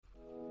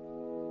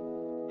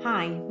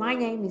Hi, my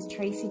name is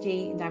Tracy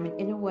G and I'm an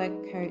inner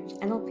work coach,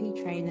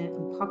 NLP trainer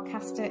and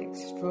podcaster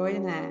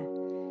extraordinaire.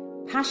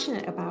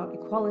 Passionate about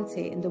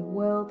equality and a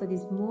world that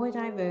is more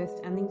diverse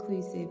and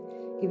inclusive,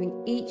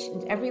 giving each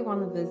and every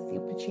one of us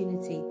the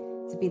opportunity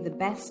to be the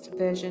best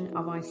version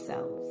of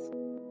ourselves.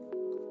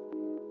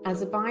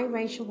 As a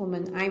biracial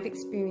woman, I've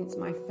experienced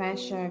my fair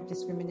share of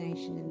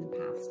discrimination in the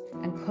past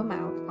and come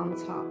out on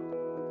top.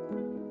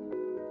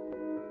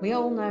 We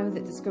all know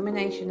that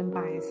discrimination and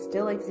bias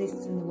still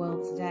exists in the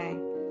world today,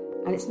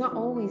 and it's not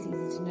always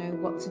easy to know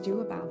what to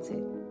do about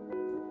it.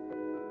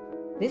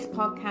 This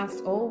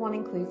podcast, All One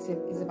Inclusive,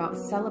 is about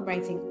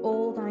celebrating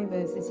all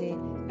diversity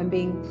and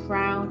being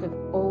proud of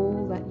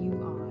all that you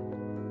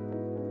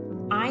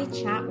are. I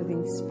chat with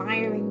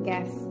inspiring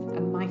guests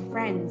and my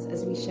friends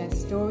as we share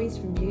stories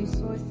from news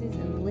sources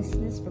and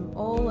listeners from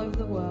all over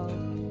the world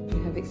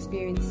who have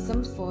experienced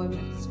some form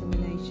of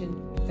discrimination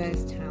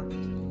firsthand.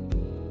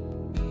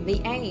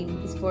 The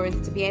aim is for us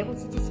to be able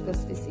to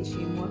discuss this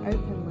issue more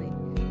openly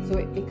so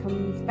it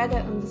becomes better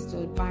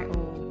understood by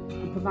all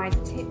and provide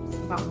tips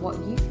about what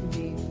you can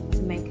do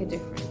to make a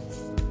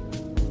difference.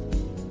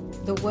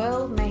 The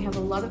world may have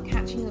a lot of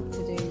catching up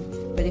to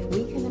do, but if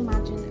we can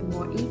imagine a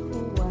more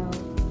equal world,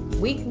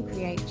 we can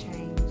create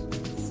change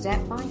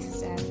step by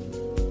step,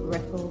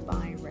 ripple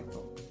by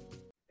ripple.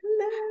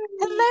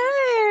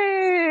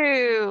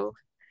 Hello.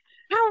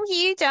 How are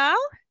you, Dal?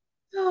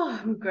 Oh,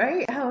 I'm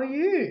great. How are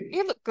you?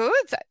 You look good.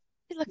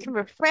 You're looking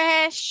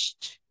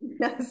refreshed.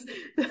 Yes,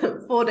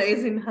 4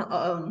 days in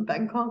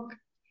Bangkok.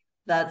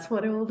 That's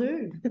what it will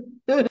do.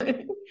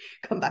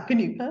 Come back a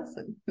new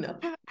person. No,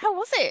 How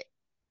was it?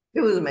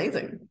 it was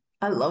amazing.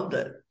 I loved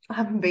it. I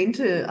haven't been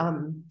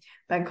to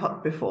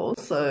Bangkok before,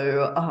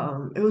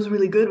 so it was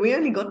really good. We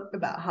only got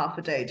about half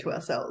a day to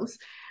ourselves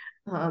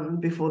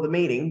before the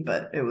meeting,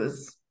 but it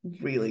was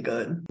really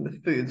good. The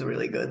food's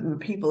really good, and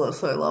the people are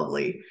so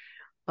lovely.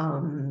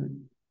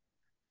 And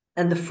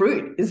the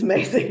fruit is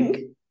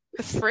amazing.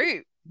 The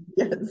fruit.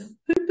 Yes,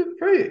 the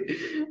fruit.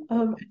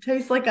 It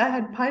tastes like I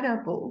had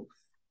pineapple.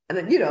 And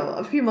then,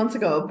 a few months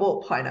ago I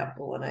bought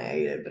pineapple and I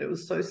ate it, but it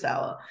was so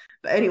sour.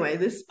 But anyway,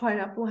 this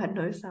pineapple had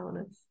no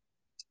sourness,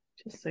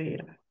 just so you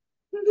know.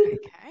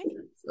 Okay.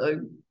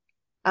 So,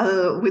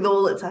 with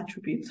all its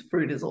attributes,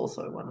 fruit is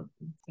also one of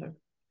them. So,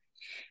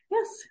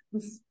 yes, it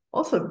was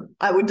awesome.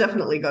 I would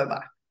definitely go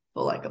back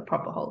for like a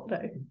proper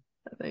holiday,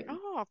 I think.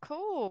 Oh,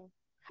 cool.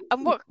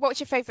 And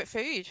what's your favorite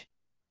food?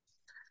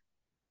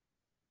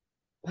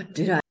 What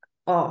did I?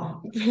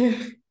 Oh,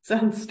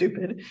 sounds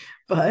stupid,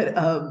 but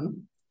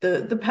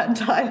the pad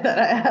thai that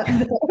I had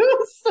there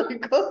was so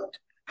good.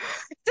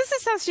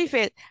 Doesn't sound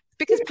stupid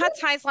because pad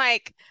thai is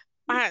like,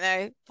 I don't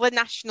know, the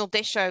national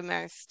dish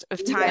almost of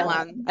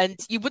Thailand, and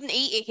you wouldn't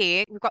eat it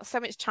here. We've got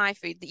so much Thai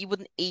food that you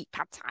wouldn't eat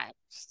pad thai.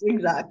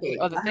 Exactly.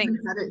 Other I things.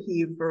 haven't had it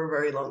here for a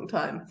very long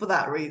time for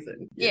that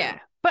reason. Yeah,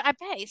 but I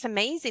bet it's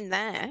amazing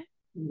there.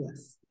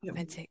 Yes. Yep.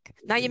 Authentic.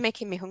 Now you're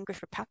making me hungry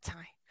for pad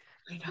thai.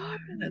 I know,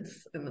 and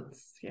it's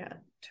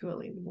too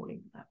early in the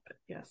morning for that, but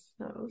yes,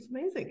 no, it was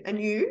amazing. And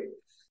you?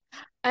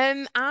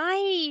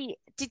 I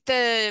did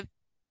the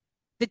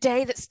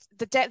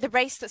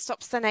race that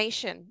stops the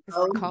nation, as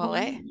they call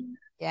it.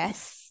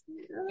 Yes,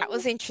 that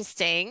was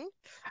interesting.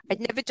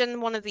 I'd never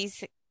done one of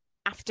these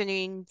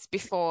afternoons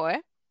before.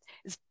 It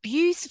was a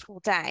beautiful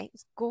day. It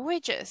was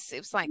gorgeous. It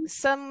was like the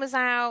sun was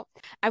out.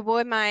 I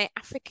wore my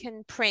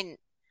African print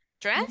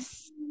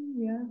dress,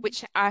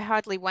 which I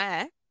hardly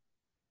wear,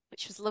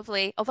 which was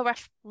lovely. Although I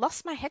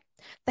lost my head,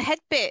 the head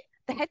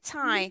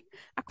tie.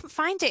 I couldn't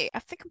find it. I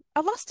think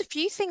I lost a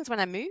few things when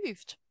I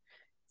moved.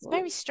 It's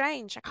very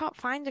strange. I can't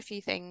find a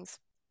few things.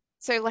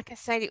 So, like I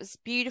said, it was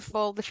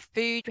beautiful. The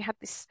food, we had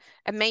this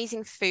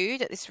amazing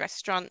food at this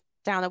restaurant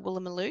down at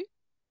Woolloomooloo.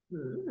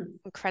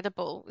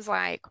 Incredible. It was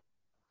like,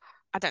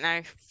 I don't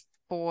know,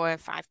 4 or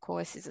 5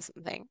 courses or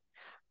something.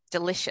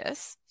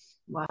 Delicious.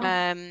 Wow.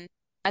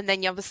 And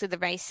then obviously the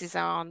races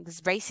are on.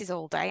 There's races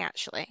all day,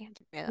 actually. I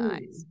didn't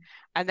realize.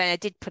 And then I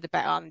did put a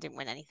bet on, didn't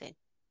win anything.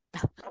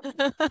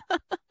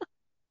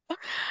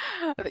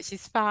 Which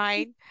is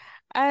fine.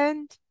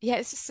 And yeah,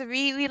 it's just a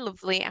really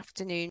lovely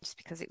afternoon just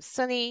because it was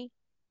sunny.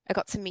 I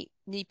got to meet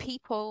new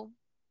people,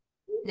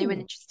 new and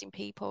interesting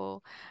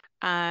people.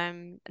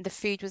 And the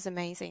food was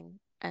amazing.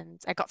 And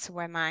I got to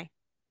wear my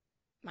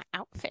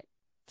outfit.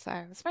 So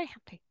I was very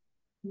happy.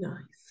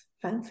 Nice.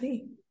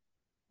 Fancy.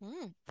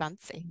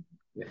 Fancy.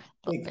 Yeah,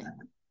 a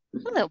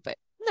little bit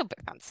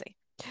fancy.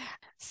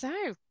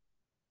 So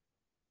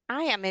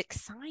I am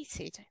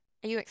excited.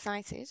 Are you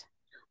excited?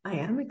 I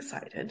am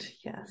excited.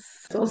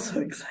 Yes, also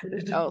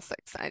excited. Also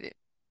excited.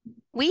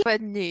 We have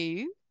a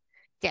new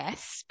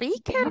guest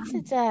speaker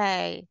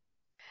today.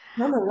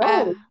 On a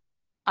roll.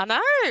 I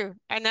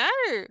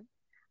know.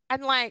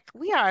 And like,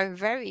 we are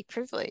very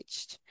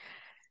privileged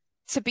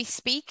to be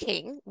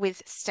speaking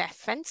with Steff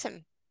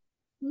Fenton,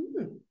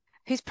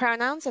 whose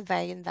pronouns are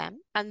they and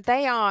them, and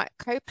they are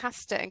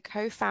co-pastor and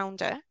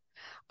co-founder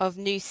of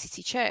New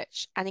City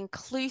Church, an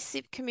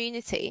inclusive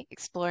community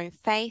exploring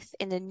faith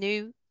in a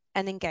new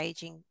and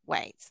engaging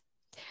ways.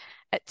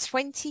 At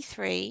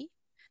 23,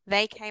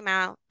 They came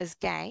out as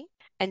gay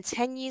and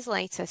 10 years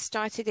later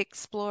started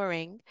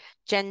exploring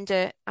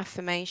gender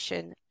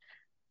affirmation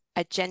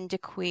as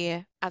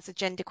a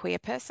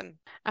genderqueer person.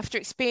 After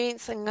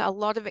experiencing a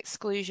lot of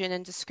exclusion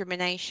and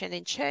discrimination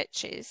in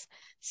churches,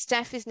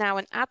 Steff is now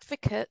an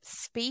advocate,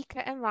 speaker,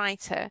 and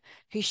writer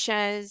who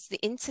shares the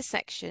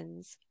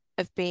intersections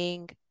of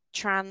being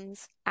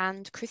trans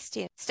and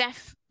Christian.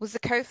 Steff was the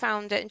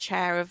co-founder and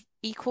chair of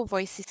Equal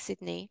Voices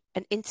Sydney,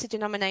 an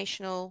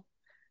interdenominational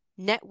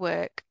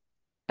network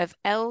of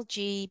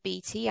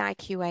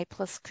LGBTIQA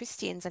plus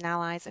Christians and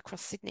allies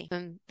across Sydney.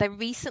 They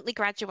recently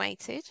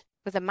graduated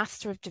with a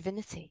Master of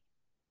Divinity.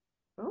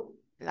 Oh,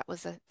 that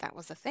was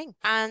a thing.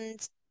 And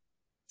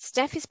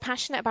Steff is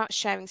passionate about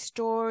sharing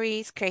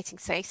stories, creating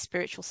safe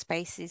spiritual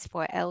spaces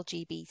for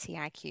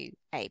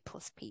LGBTIQA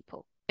plus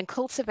people, and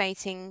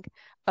cultivating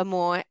a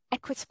more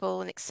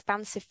equitable and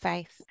expansive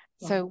faith.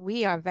 So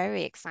we are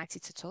very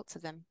excited to talk to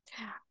them.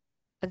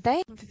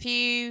 They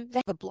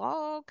have a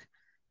blog,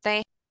 they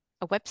have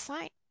a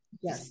website.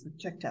 yes, I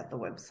checked out the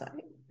website.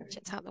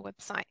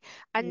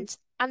 And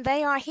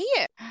they are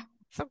here.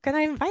 So I'm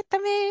going to invite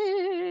them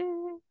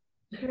in.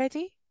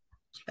 Ready?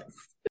 Yes.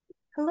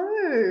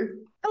 Hello.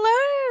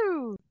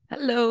 Hello.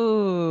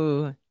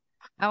 Hello.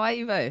 How are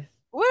you both?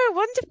 We're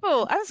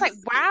wonderful. I was like,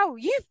 wow,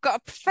 you've got a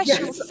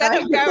professional Yes,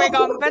 setup going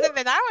on better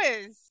than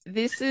ours.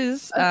 This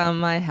is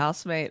my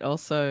housemate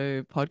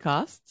also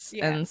podcasts,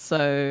 Yeah. and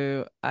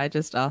so I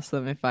just asked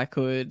them if I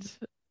could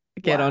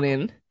get on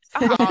in.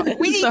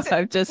 We need So to,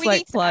 I've just we like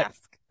need to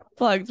ask.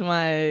 plugged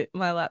my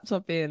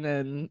laptop in,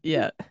 and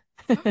yeah.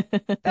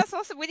 That's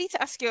awesome. We need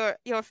to ask your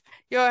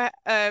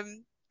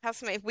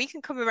housemate if we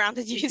can come around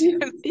and use your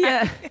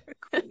Yeah.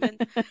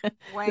 equipment.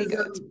 Way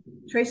good.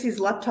 Tracy's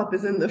laptop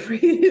is in the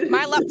fridge.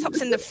 My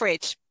laptop's in the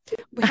fridge.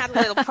 We had a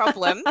little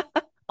problem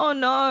Oh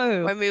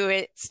no. when we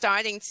were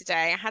starting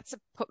today. I had to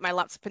put my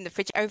laptop in the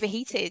fridge. It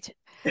overheated.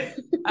 No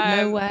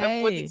And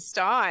way. wouldn't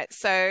start.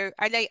 So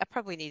I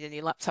probably need a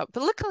new laptop.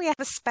 But luckily I have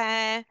a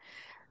spare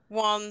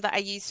one that I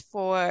use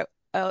for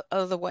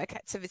other work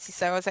activities.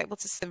 So I was able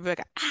to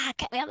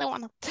get the other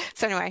one.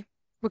 So anyway,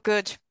 we're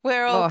good.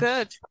 We're all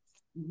good.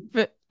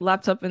 But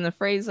laptop in the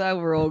freezer,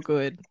 we're all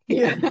good.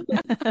 Yeah.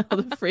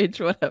 Or the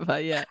fridge, whatever.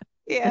 Yeah.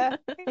 Yeah,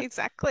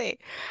 exactly.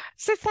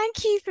 So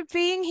thank you for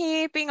being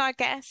here, being our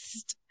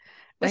guest.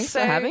 Thanks for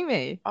having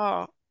me.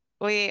 Oh,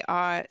 we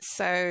are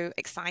so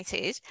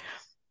excited.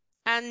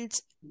 And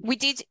we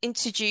did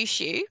introduce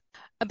you.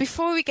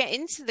 Before we get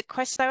into the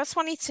question, I just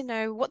wanted to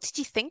know, what did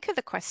you think of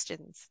the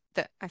questions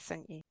that I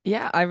sent you?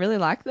 Yeah, I really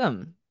like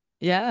them.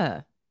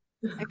 Yeah.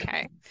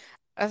 Okay.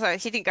 So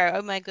she didn't go,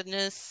 oh my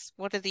goodness,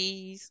 what are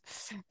these?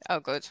 Oh,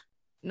 good.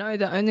 No,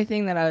 the only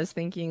thing that I was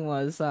thinking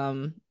was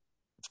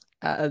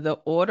the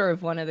order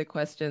of one of the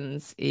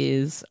questions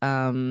is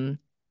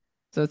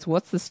so it's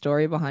what's the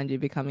story behind you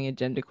becoming a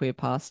genderqueer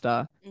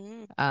pastor?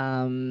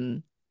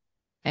 And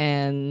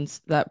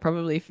that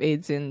probably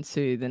feeds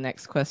into the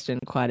next question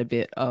quite a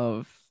bit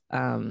of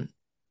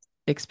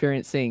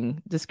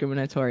experiencing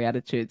discriminatory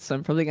attitudes. So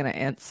I'm probably going to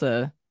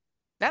answer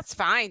That's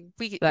fine.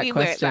 We that work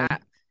question.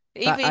 that.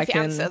 Even But if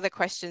you answer other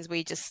questions,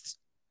 we just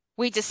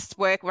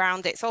work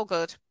around it. It's all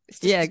good. It's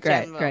just Yeah,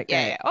 great, general. great,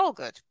 Yeah, great. yeah. All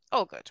good.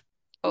 All good.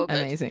 All good.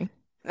 Amazing.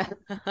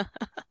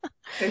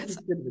 Tracy's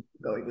good with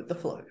going with the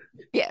flow.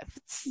 Yeah,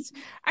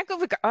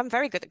 I'm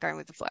very good at going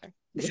with the flow.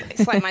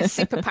 It's like my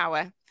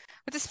superpower.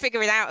 We'll just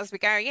figure it out as we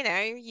go. You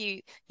know,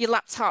 your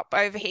laptop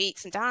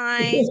overheats and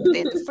dies, put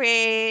it in the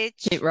fridge.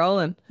 Keep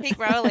rolling. Keep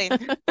rolling.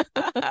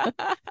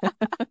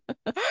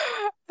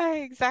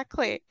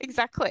 Exactly.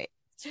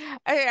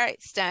 All right,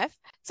 Steff.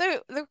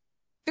 So the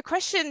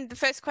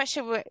first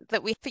question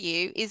that we have for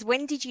you is,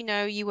 when did you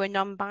know you were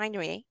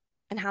non-binary,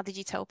 and how did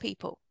you tell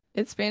people?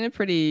 It's been a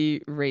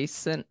pretty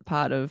recent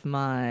part of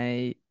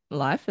my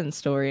life and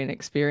story and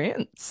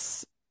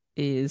experience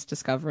is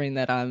discovering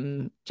that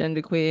I'm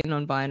genderqueer,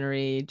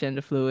 non-binary,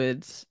 gender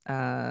fluid.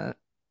 Yeah,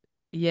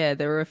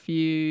 there were a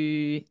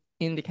few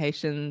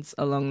indications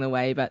along the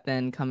way, but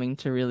then coming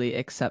to really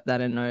accept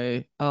that and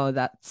know, oh,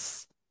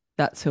 that's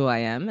who I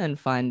am, and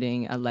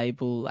finding a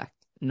label like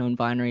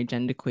non-binary,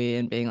 genderqueer,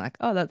 and being like,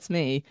 oh, that's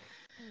me,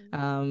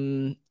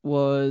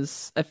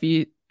 was a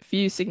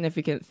few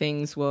significant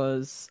things.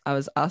 Was I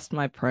was asked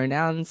my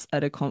pronouns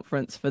at a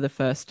conference for the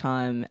first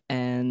time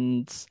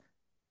and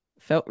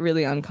felt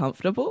really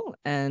uncomfortable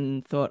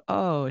and thought,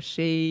 oh,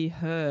 she,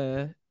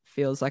 her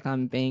feels like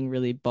I'm being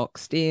really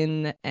boxed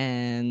in,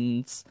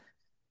 and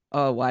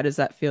oh, why does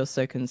that feel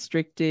so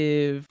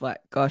constrictive? Like,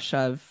 gosh,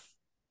 I've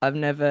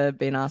never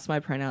been asked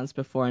my pronouns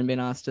before and been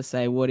asked to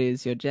say, what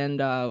is your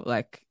gender?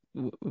 Like,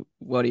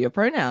 what are your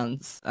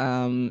pronouns?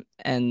 And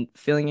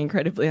feeling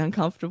incredibly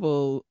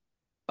uncomfortable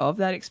of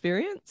that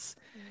experience.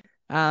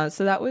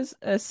 So that was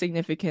a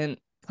significant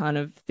kind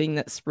of thing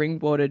that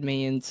springboarded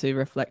me into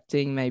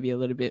reflecting maybe a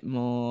little bit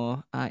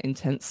more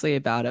intensely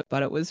about it.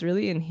 But it was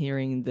really in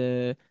hearing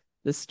the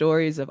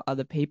stories of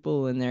other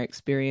people and their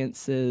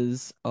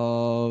experiences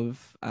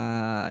of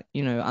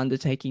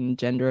undertaking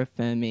gender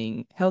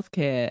affirming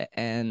healthcare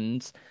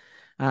and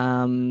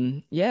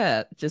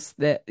Yeah, just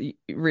that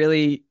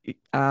really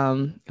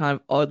kind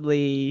of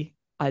oddly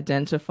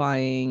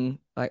identifying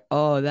like,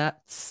 oh,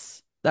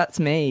 that's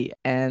me.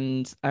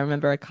 And I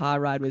remember a car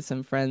ride with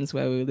some friends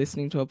where we were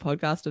listening to a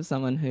podcast of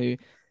someone who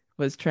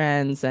was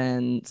trans,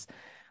 and I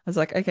was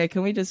like, okay,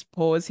 can we just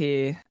pause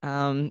here?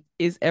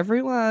 Is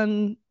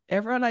everyone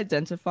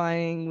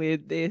identifying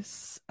with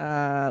this?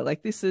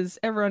 Like this is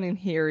everyone in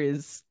here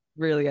is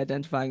really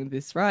identifying with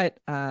this, right?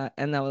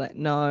 And they were like,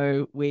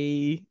 no,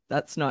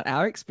 that's not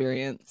our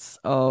experience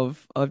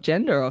of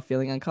gender or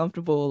feeling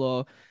uncomfortable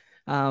or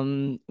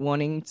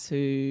wanting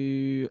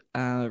to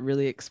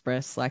really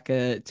express like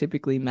a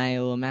typically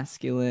male or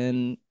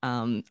masculine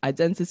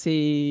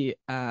identity.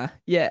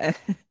 Yeah.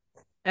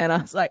 And I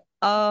was like,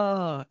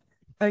 oh,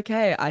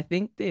 okay, I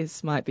think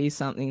this might be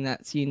something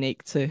that's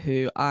unique to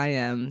who I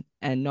am,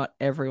 and not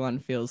everyone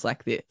feels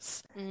like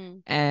this.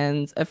 Mm.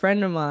 And a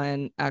friend of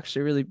mine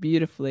actually really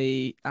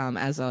beautifully,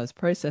 as I was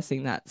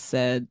processing that,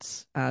 said,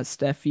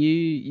 Steph,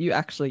 you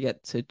actually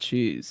get to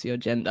choose your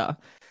gender.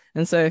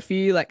 And so a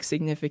few like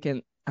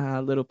significant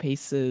little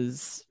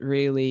pieces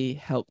really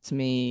helped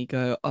me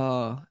go,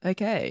 oh,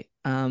 okay,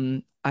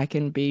 I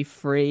can be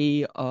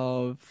free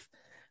of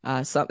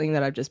something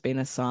that I've just been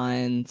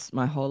assigned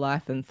my whole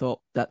life and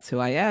thought that's who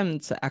I am,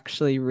 to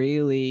actually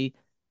really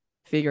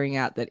figuring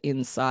out that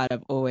inside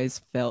I've always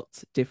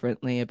felt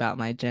differently about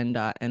my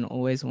gender and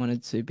always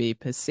wanted to be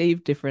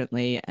perceived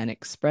differently and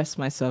express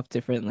myself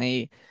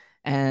differently.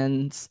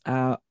 And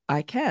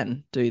I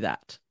can do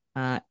that.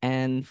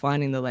 And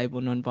finding the label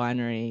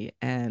non-binary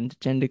and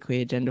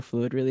genderqueer, gender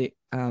fluid really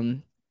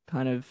kind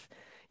of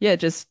yeah,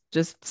 just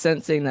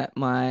sensing that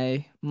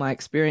my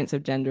experience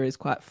of gender is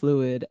quite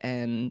fluid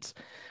and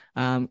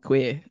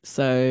queer.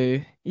 So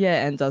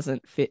yeah, and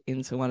doesn't fit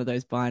into one of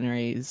those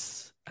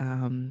binaries.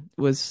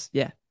 Was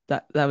yeah,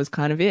 that was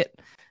kind of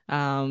it.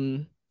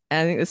 And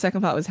I think the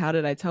second part was, how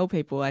did I tell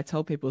people? I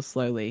told people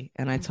slowly,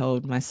 and I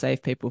told my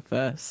safe people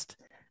first,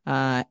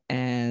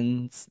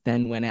 and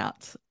then went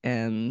out.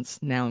 And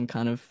now I'm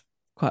kind of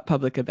quite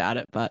public about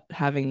it, but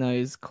having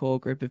those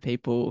core group of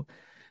people,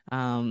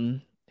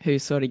 who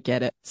sort of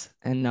get it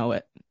and know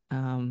it,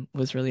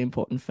 was really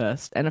important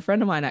first. And a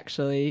friend of mine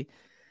actually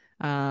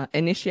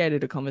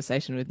initiated a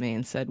conversation with me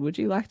and said, would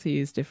you like to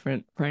use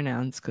different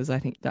pronouns? Because I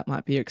think that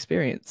might be your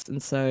experience.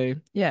 And so,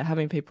 yeah,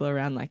 having people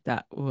around like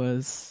that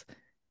was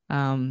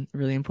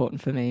really important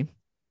for me.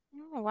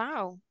 Oh,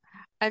 wow.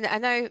 And I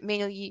know,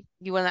 Mina, you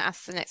want to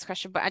ask the next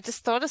question, but I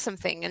just thought of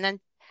something, and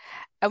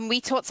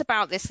we talked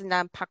about this in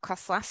our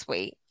podcast last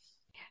week.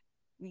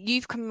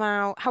 You've come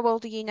out, how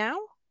old are you now?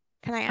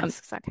 Can I Um,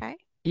 ask? Is that okay?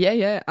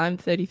 yeah, I'm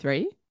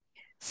 33.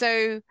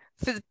 So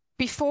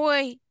before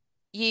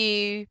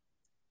you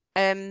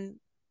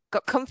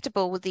got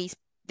comfortable with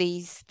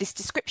this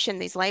description,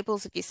 these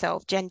labels of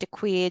yourself, gender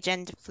queer,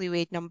 gender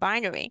fluid,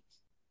 non-binary,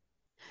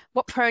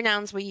 what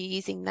pronouns were you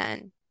using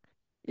then?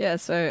 Yeah,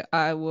 so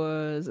I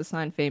was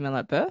assigned female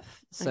at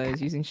birth. So I was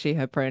Okay. using she,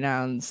 her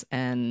pronouns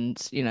and,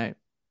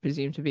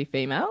 presumed to be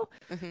female.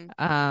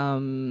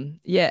 Hmm.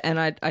 Yeah, and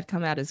I'd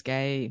come out as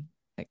gay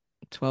like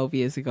 12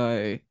 years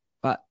ago,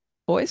 but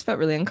always felt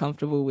really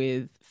uncomfortable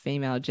with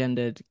female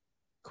gendered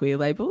queer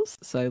labels,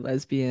 so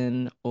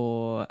lesbian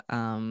or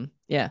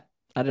yeah,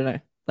 I don't know.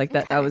 Like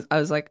that Okay. I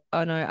was like,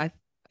 oh no, I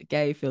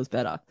gay feels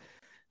better.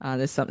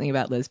 There's something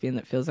about lesbian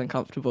that feels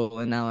uncomfortable,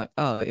 and now like,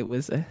 oh, it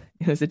was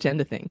a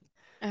gender thing.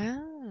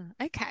 Ah,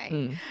 okay.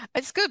 Mm.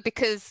 It's good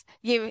because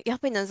you're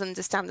helping us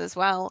understand as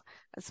well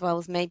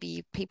as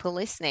maybe people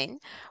listening.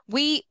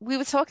 We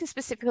were talking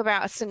specifically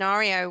about a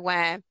scenario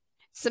where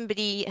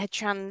somebody had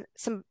a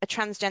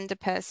transgender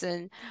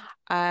person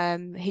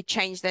who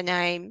changed their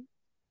name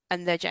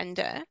and their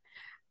gender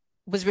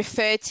was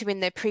referred to in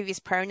their previous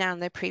pronoun,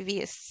 their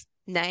previous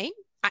name,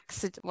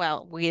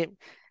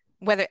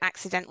 whether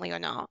accidentally or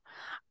not.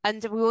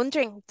 And we're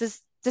wondering,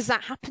 does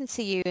that happen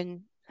to you,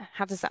 and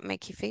how does that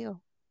make you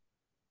feel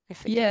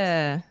if it does?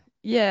 Yeah.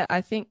 Yeah,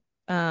 I think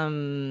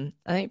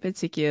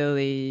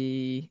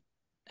particularly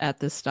at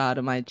the start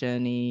of my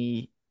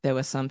journey, there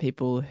were some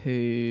people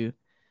who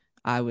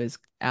I was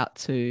out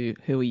to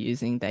who were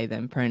using they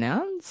them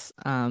pronouns.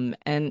 And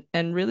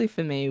really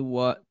for me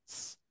what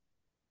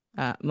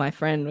my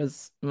friend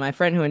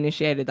who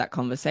initiated that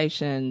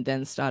conversation,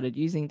 then started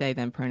using they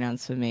them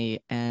pronouns for me,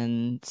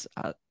 and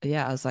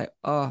yeah, I was like,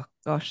 oh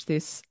gosh,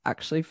 this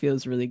actually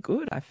feels really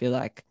good. I feel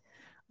like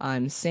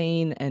I'm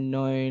seen and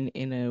known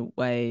in a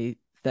way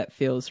that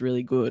feels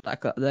really good.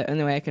 Like the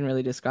only way I can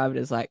really describe it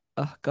is like,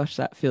 oh gosh,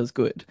 that feels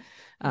good.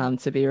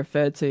 Mm. To be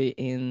referred to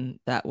in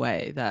that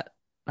way, that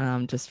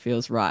just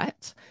feels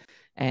right.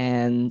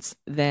 And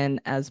then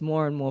as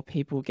more and more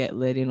people get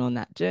led in on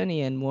that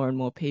journey, and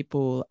more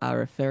people are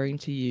referring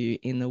to you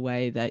in the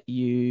way that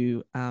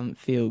you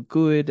feel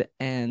good,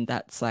 and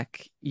that's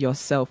like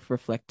yourself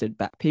reflected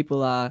back.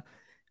 People are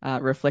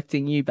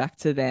reflecting you back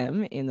to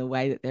them in the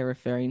way that they're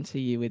referring to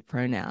you with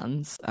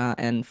pronouns.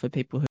 And for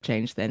people who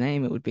change their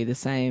name, it would be the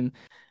same.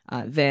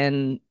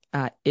 Then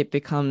it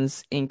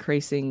becomes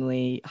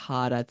increasingly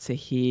harder to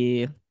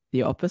hear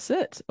the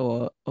opposite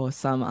or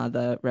some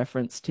other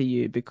reference to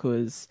you,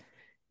 because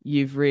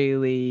you've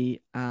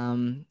really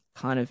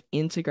kind of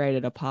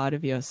integrated a part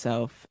of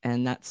yourself,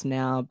 and that's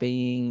now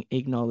being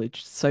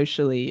acknowledged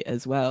socially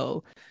as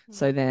well.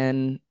 So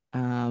then,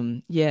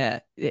 yeah,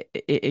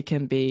 it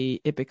can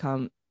be, it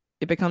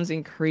becomes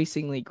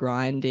increasingly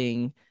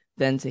grinding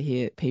then to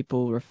hear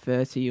people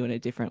refer to you in a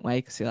different way,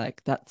 because you're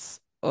like, that's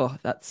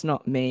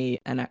not me.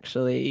 And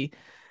actually,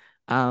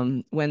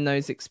 when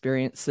those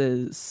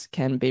experiences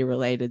can be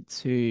related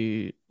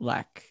to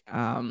like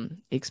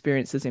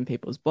experiences in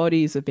people's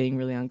bodies of being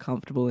really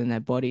uncomfortable in their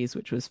bodies,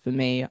 which was for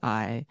me,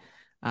 I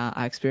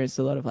experienced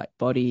a lot of like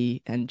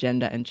body and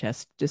gender and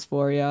chest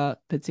dysphoria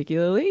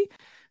particularly.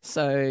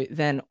 So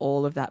then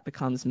all of that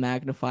becomes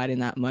magnified in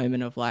that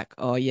moment of like,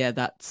 oh yeah,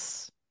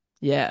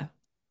 yeah,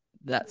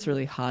 that's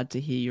really hard to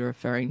hear you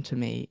referring to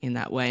me in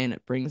that way, and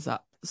it brings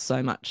up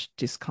so much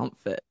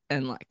discomfort,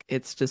 and like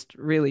it's just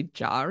really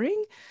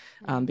jarring,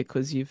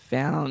 because you've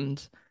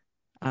found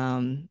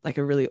like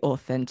a really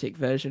authentic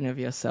version of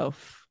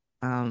yourself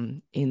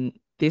in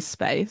this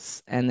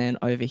space, and then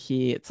over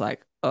here it's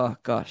like, oh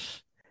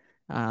gosh,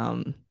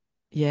 um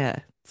yeah,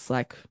 it's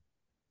like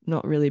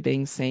not really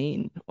being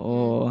seen,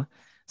 or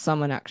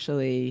someone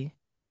actually,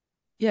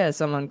 yeah,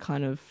 someone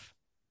kind of,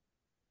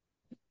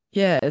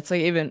 yeah, it's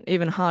like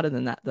even harder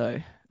than that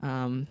though.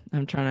 I'm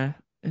trying to,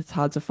 it's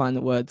hard to find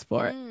the words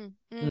for it.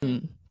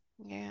 Mm.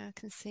 Yeah, I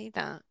can see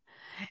that.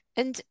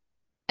 And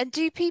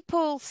do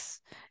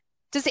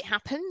does it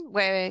happen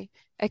where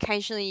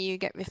occasionally you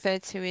get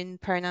referred to in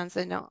pronouns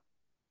that are not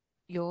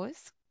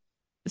yours?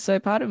 So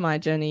part of my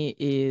journey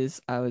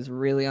is I was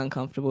really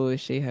uncomfortable with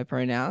she, her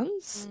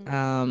pronouns.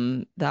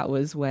 That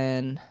was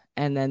when,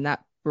 and then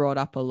that brought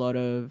up a lot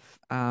of,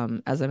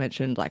 as I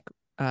mentioned, like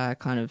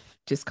kind of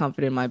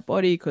discomfort in my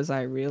body, because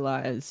I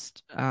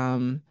realized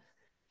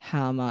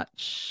how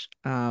much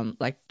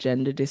like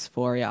gender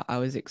dysphoria I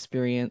was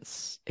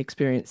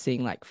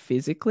experiencing like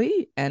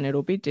physically, and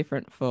it'll be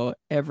different for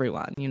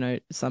everyone. You know,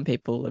 some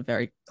people are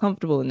very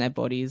comfortable in their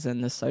bodies,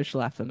 and the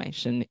social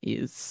affirmation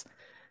is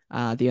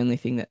the only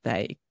thing that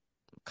they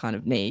kind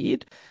of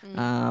need.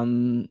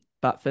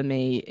 But for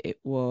me, it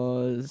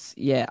was,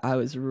 yeah, I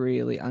was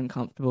really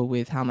uncomfortable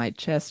with how my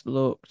chest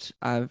looked.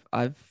 I've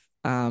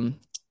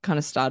kind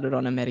of started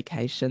on a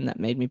medication that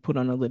made me put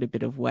on a little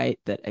bit of weight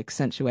that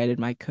accentuated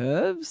my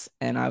curves,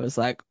 and I was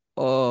like,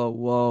 oh,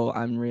 whoa,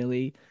 I'm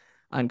really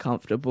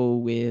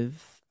uncomfortable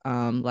with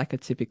like a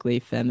typically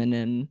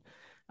feminine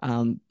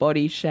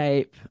body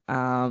shape.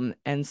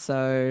 And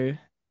so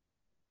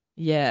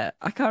yeah,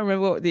 I can't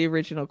remember what the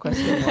original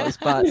question was,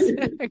 but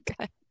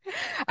Okay.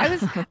 I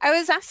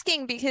was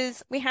asking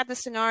because we had the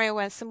scenario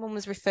where someone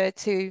was referred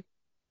to,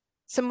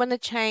 someone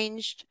had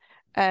changed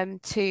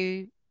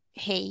to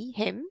he,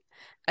 him,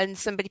 and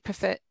somebody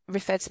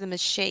referred to them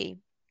as she,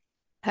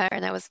 her,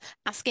 and I was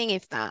asking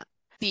if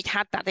you'd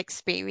had that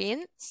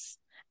experience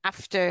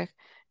after,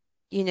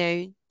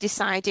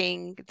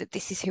 deciding that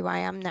this is who I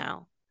am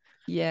now.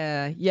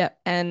 yeah,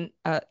 and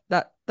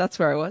that's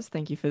where I was.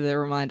 Thank you for the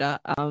reminder.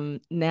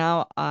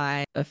 Now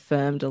I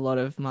affirmed a lot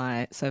of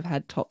so I've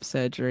had top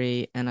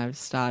surgery, and I've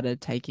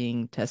started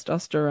taking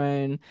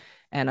testosterone,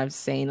 and I've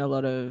seen a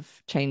lot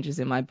of changes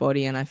in my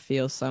body, and I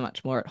feel so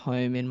much more at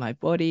home in my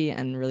body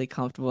and really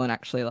comfortable, and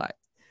actually like,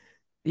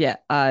 yeah,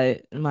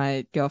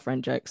 my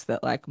girlfriend jokes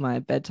that like my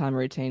bedtime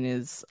routine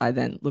is I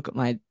then look at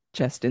my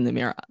chest in the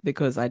mirror,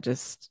 because I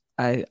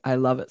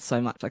love it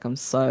so much. Like I'm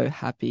so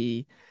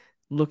happy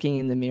looking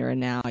in the mirror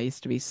now. I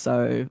used to be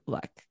so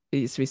like, it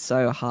used to be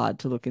so hard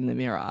to look in the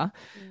mirror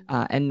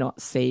and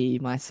not see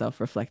myself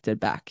reflected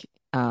back.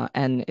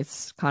 And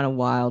it's kind of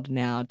wild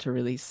now to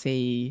really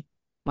see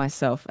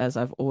myself as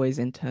I've always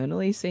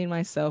internally seen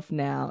myself.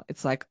 Now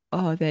it's like,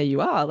 oh, there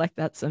you are. Like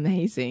that's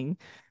amazing.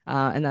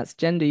 And that's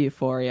gender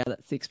euphoria.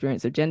 That's the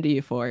experience of gender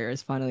euphoria,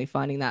 is finally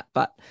finding that.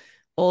 But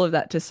all of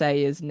that to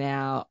say is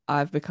now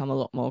I've become a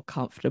lot more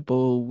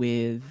comfortable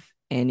with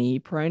any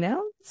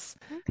pronouns.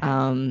 Okay.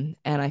 And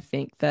I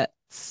think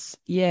that's,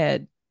 yeah,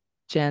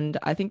 gender.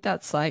 I think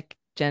that's like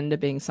gender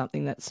being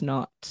something that's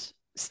not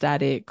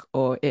static,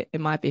 or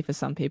it might be for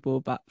some people,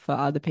 but for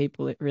other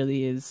people, it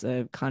really is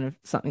a kind of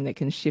something that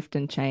can shift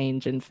and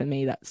change. And for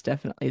me, that's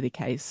definitely the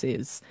case,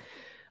 is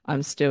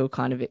I'm still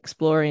kind of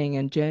exploring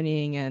and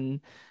journeying,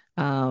 and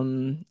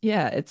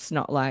yeah, it's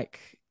not like,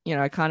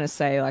 I kind of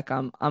say like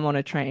I'm on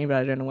a train but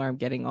I don't know where I'm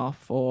getting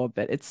off,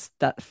 but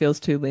that feels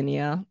too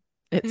linear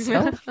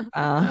itself.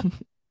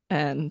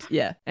 And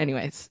yeah,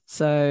 anyways,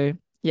 so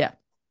yeah.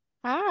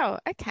 Wow,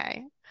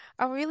 okay.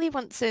 I really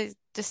want to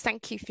just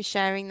thank you for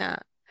sharing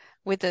that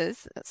with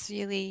us. That's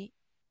really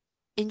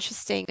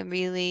interesting and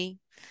really,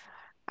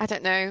 I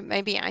don't know,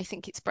 maybe I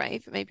think it's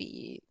brave,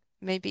 maybe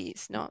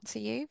it's not to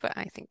you, but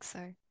I think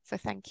so. So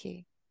thank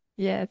you.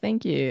 Yeah,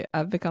 thank you.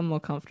 I've become more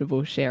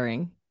comfortable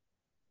sharing.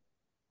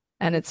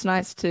 And Mm. it's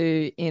nice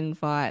to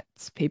invite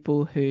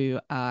people who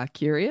are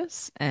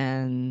curious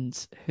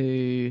and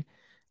who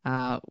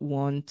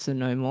want to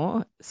know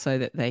more, so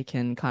that they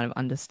can kind of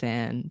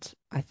understand.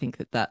 I think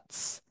that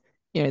that's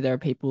there are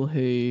people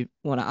who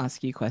want to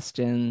ask you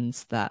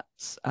questions that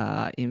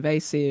are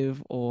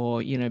invasive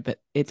or, but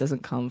it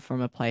doesn't come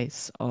from a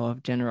place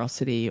of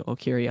generosity or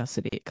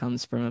curiosity. It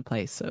comes from a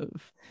place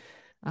of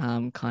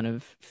kind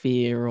of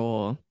fear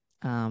or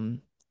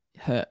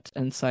hurt.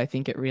 And so I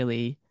think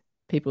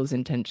people's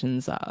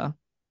intentions are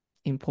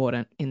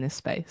important in this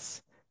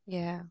space.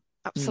 Yeah,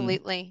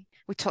 absolutely.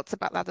 We talked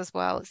about that as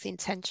well. It's the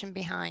intention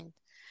behind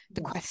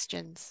the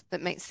questions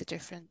that makes the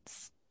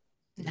difference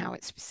and how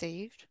it's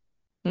received.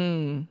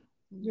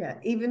 Yeah,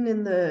 even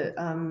in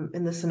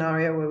the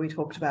scenario where we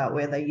talked about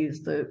where they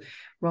used the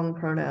wrong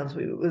pronouns,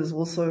 it was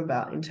also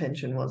about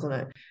intention, wasn't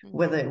it?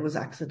 Whether it was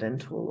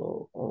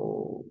accidental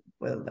or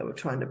whether they were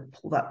trying to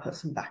pull that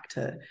person back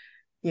to,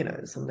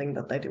 something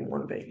that they didn't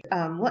want to be.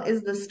 What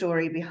is the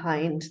story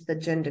behind the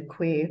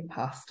genderqueer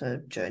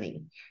pastor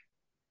journey?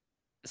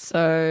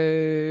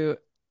 So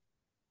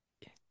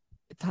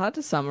it's hard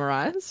to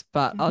summarize,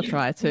 but I'll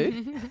try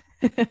to.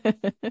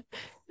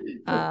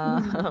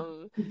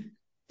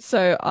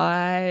 So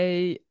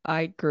I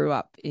grew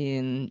up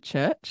in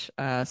church,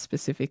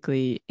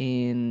 specifically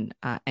in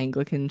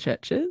Anglican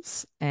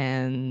churches,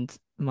 and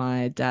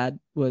my dad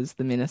was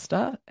the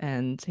minister,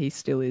 and he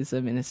still is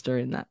a minister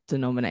in that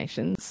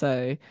denomination.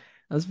 So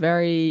I was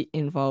very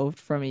involved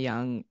from a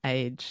young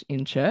age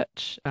in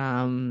church,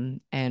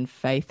 and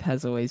faith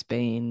has always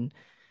been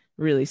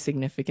really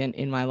significant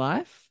in my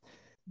life.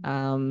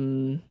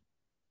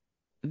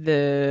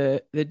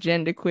 The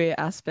genderqueer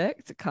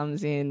aspect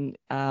comes in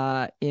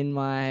my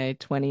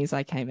 20s.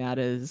 I came out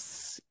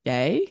as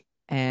gay,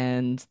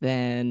 and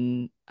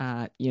then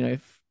kind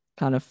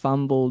of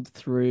fumbled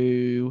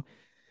through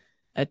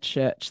a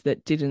church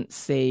that didn't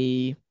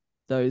see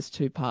those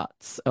two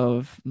parts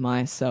of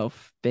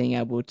myself being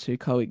able to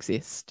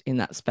coexist in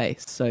that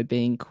space. So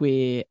being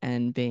queer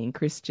and being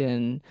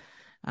Christian,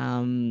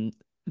 the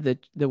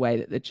way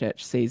that the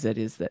church sees it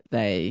is that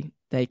they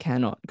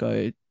cannot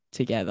go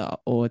together,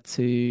 or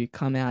to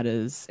come out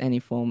as any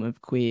form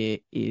of queer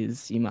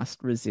is you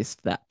must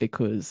resist that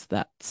because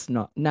that's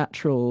not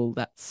natural,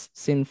 that's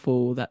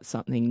sinful, that's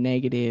something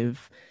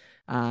negative,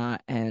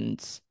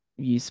 and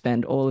you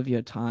spend all of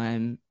your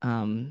time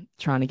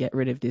trying to get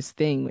rid of this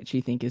thing which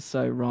you think is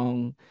so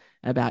wrong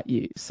about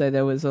you. So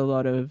there was a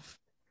lot of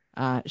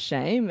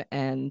shame,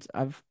 and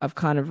I've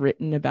kind of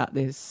written about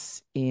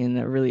this in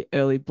a really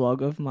early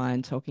blog of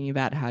mine, talking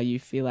about how you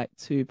feel like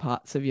two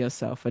parts of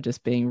yourself are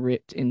just being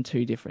ripped in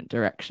two different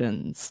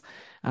directions,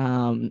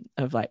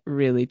 of like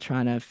really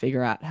trying to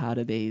figure out how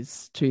do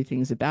these two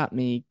things about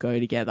me go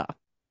together.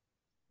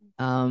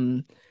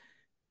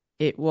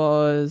 It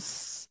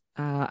was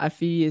a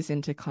few years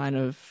into kind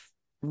of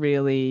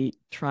really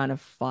trying to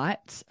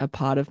fight a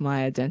part of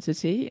my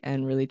identity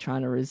and really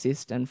trying to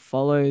resist and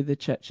follow the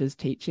church's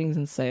teachings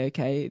and say,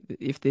 okay,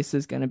 if this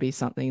is going to be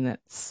something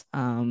that's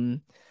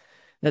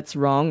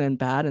wrong and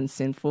bad and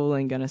sinful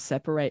and going to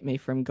separate me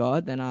from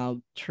God, then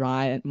I'll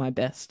try my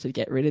best to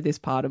get rid of this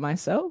part of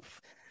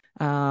myself.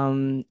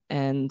 And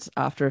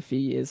after a few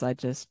years, I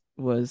just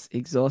was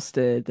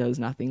exhausted. There was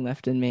nothing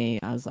left in me.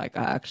 I was like,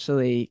 I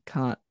actually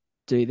can't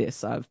do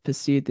this. I've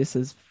pursued this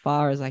as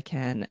far as I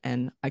can,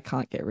 and I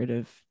can't get rid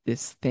of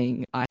this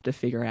thing. I have to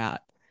figure out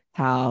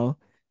how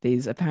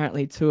these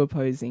apparently two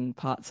opposing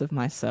parts of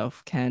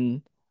myself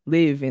can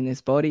live in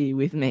this body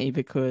with me,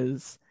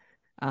 because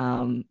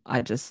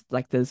I just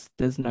like there's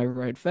no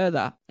road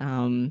further.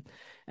 And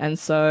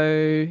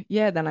so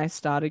yeah, then I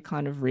started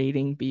kind of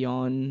reading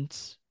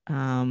beyond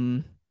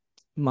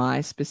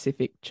my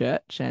specific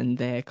church and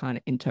their kind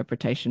of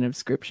interpretation of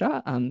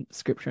scripture.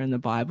 Scripture in the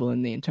Bible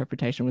and the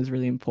interpretation was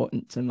really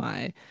important to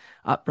my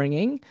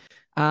upbringing.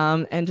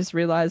 And just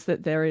realized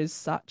that there is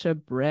such a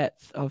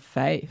breadth of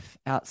faith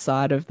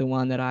outside of the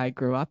one that I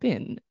grew up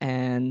in,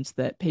 and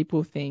that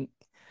people think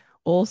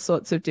all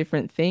sorts of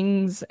different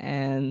things.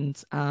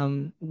 And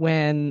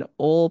when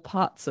all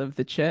parts of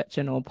the church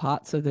and all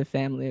parts of the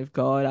family of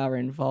God are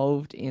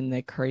involved in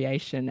the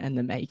creation and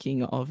the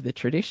making of the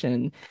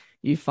tradition,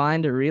 you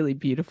find a really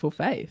beautiful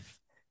faith.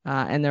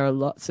 And there are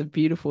lots of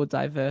beautiful,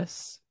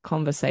 diverse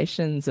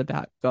conversations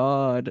about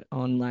God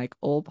on like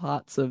all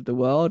parts of the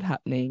world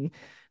happening.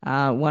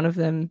 One of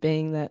them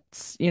being that,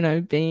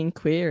 being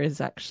queer is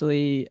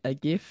actually a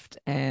gift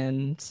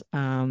and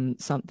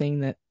something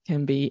that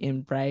can be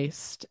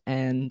embraced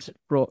and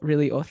brought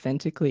really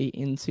authentically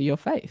into your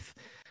faith.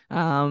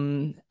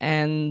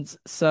 And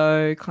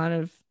so kind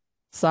of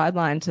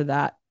sideline to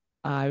that,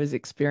 I was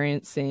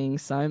experiencing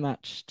so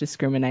much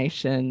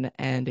discrimination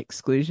and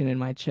exclusion in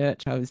my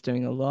church. I was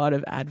doing a lot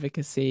of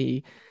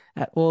advocacy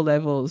at all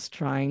levels,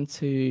 trying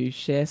to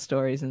share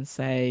stories and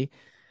say,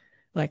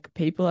 like,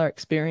 people are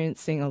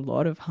experiencing a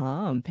lot of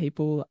harm.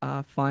 People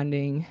are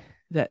finding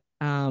that,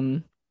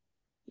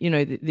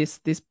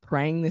 this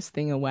praying this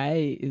thing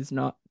away is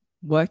not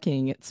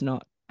working. It's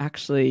not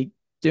actually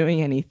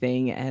doing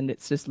anything, and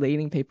it's just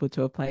leading people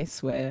to a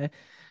place where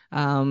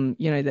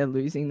they're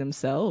losing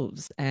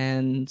themselves.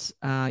 And,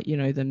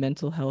 the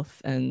mental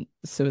health and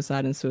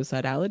suicide and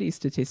suicidality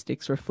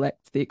statistics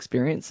reflect the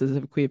experiences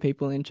of queer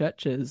people in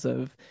churches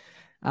of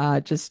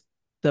just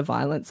the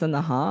violence and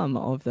the harm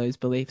of those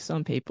beliefs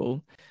on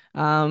people.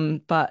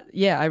 But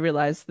yeah, I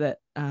realized that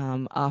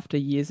after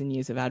years and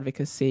years of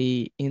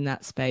advocacy in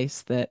that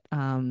space that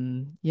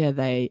yeah,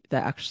 they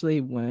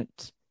actually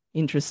weren't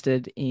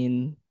interested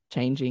in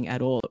changing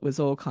at all. It was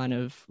all kind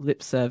of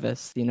lip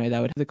service. They would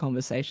have the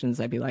conversations.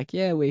 They'd be like,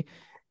 yeah, we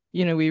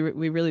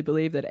really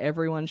believe that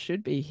everyone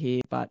should be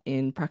here, but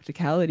in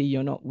practicality,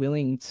 you're not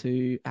willing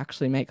to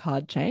actually make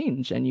hard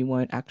change, and you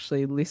won't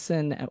actually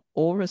listen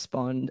or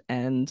respond.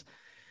 And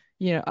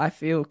I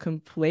feel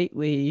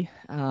completely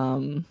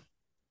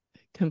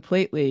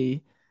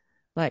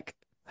like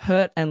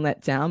hurt and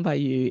let down by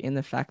you in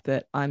the fact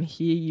that I'm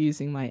here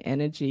using my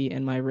energy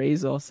and my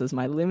resources,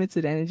 my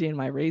limited energy and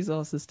my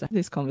resources to have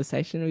this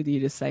conversation with you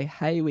to say,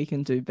 hey, we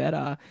can do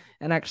better.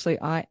 And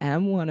actually, I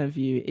am one of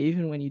you,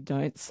 even when you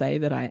don't say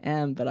that I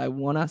am, but I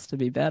want us to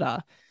be better.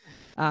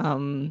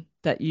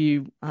 That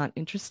you aren't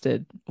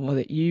interested, or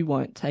that you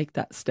won't take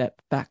that step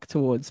back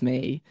towards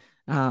me.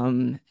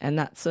 And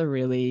that's a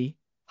really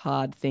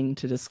hard thing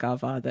to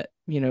discover, that,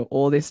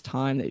 all this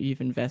time that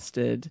you've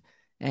invested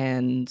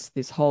and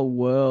this whole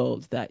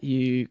world that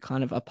you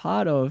kind of are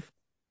part of,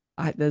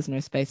 there's no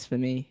space for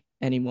me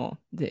anymore.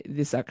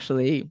 This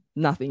actually,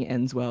 nothing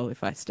ends well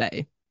if I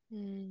stay.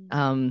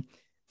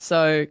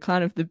 So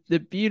kind of the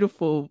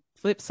beautiful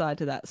flip side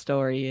to that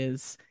story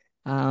is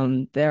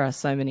there are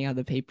so many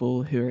other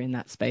people who are in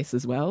that space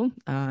as well.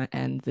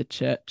 And the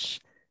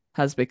church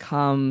has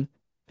become,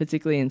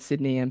 particularly in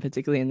Sydney and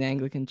particularly in the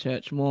Anglican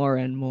Church, more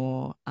and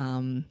more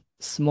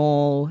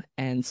small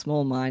and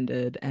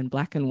small-minded and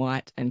black and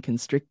white and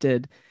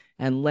constricted,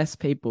 and less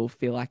people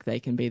feel like they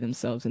can be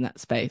themselves in that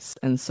space.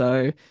 And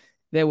so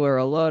there were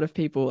a lot of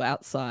people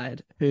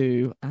outside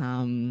who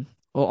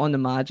or on the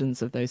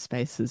margins of those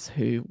spaces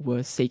who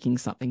were seeking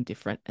something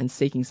different and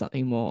seeking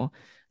something more.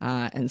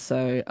 And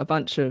so a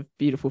bunch of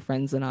beautiful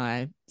friends and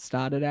I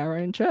started our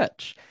own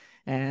church.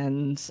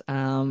 And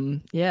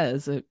yeah,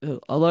 there's a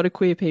lot of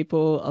queer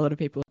people,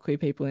 queer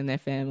people in their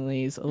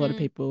families, a lot of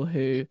people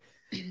who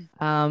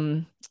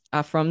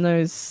are from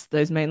those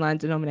mainline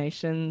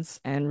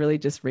denominations, and really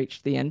just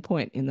reached the end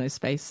point in those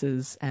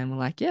spaces, and we're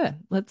like, yeah,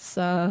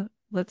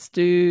 let's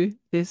do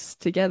this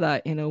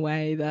together in a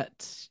way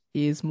that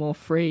is more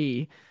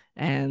free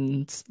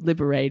and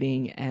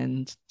liberating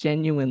and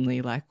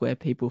genuinely like where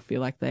people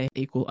feel like they have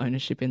equal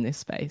ownership in this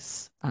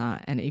space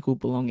and equal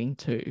belonging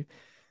to.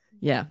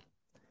 Yeah.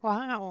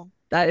 Wow.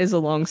 That is a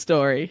long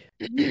story.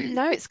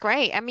 No, it's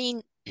great. I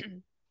mean,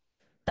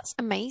 that's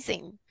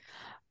amazing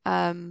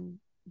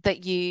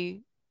that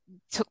you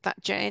took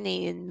that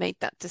journey and made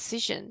that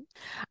decision.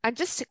 I'm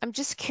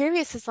just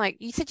curious, as like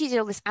you said you did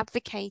all this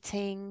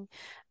advocating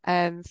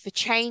for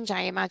change,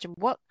 I imagine.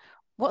 What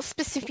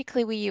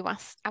specifically were you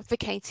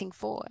advocating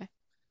for?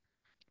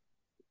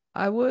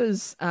 I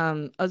was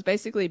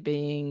basically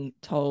being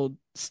told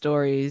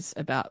stories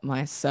about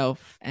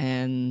myself,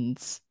 and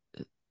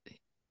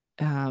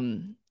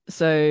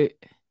so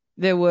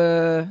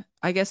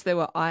I guess there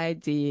were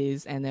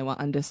ideas and there were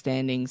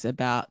understandings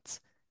about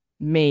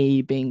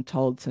me being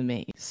told to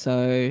me.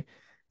 So,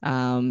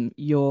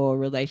 your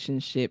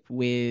relationship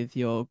with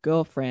your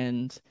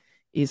girlfriend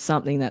is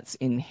something that's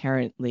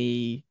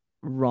inherently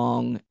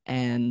wrong,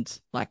 and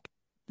like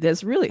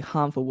there's really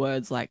harmful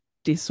words like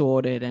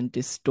disordered and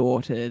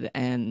distorted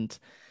and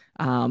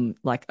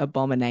like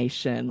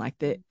abomination, like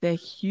they're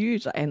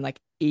huge, and like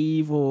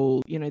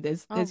evil,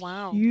 there's Oh,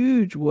 wow.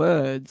 huge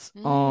words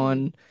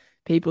on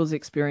people's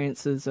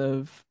experiences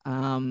of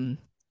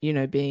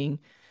being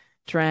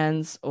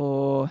trans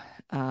or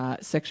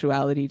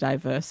sexuality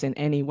diverse in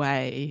any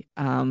way.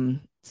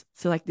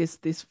 So like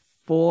this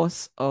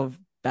force of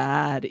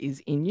bad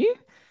is in you,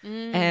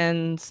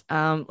 and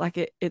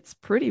like it's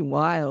pretty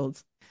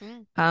wild.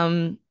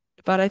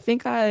 But I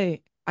think my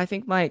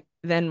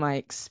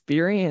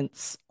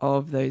experience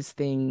of those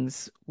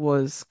things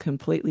was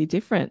completely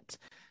different.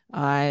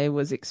 I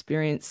was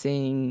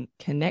experiencing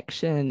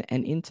connection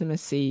and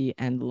intimacy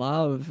and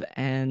love,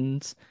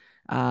 and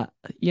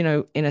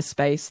in a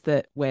space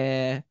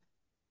where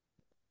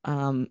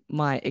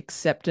my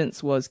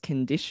acceptance was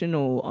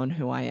conditional on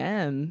who I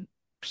am.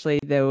 Actually,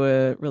 there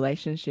were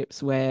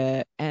relationships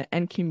where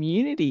and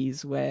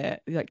communities where,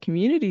 like,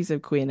 communities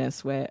of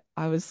queerness where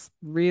I was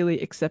really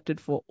accepted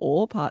for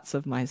all parts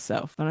of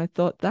myself. And I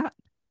thought that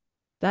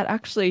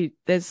actually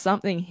there's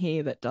something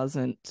here that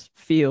doesn't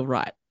feel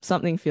right.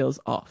 Something feels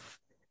off.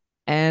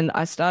 And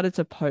I started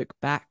to poke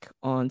back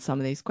on some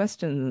of these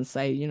questions and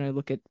say,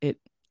 look, it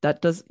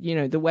that does,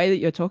 the way that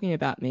you're talking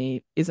about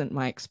me isn't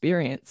my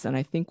experience. And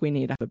I think we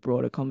need to have a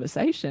broader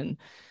conversation.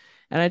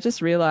 And I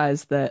just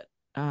realized that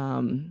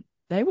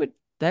they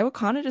were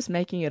kind of just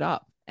making it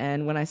up.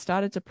 And when I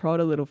started to prod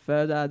a little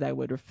further, they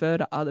would refer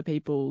to other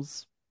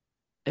people's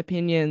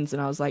opinions.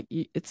 And I was like,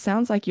 it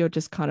sounds like you're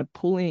just kind of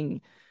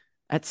pulling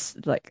at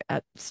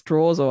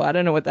straws, or I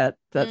don't know what that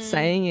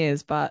saying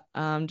is, but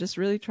just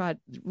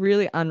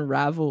really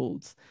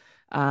unraveled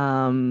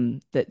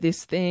that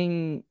this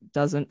thing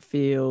doesn't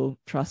feel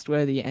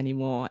trustworthy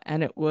anymore.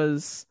 And it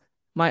was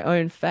my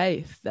own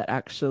faith that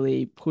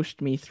actually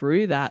pushed me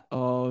through that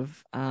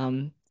of,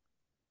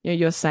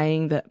 you're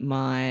saying that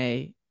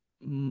my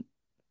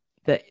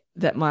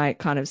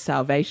kind of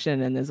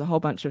salvation, and there's a whole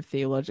bunch of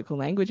theological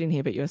language in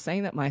here, but you're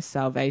saying that my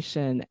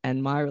salvation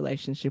and my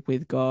relationship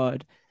with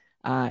God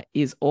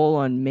is all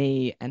on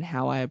me and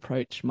how I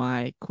approach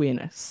my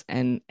queerness,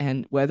 and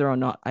whether or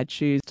not I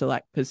choose to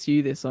like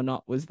pursue this or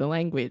not was the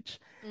language.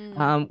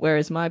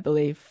 Whereas my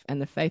belief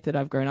and the faith that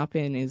I've grown up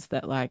in is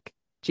that like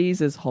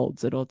Jesus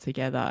holds it all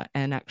together,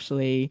 and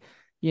actually,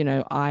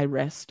 I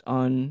rest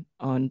on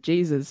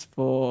Jesus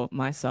for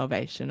my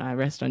salvation. I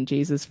rest on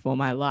Jesus for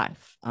my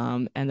life.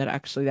 And that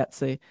actually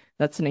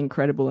that's an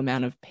incredible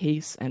amount of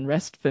peace and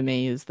rest for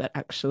me, is that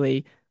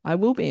actually I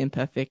will be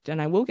imperfect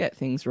and I will get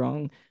things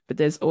wrong, but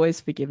there's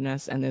always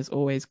forgiveness and there's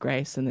always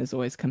grace and there's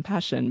always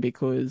compassion,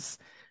 because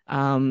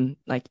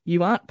like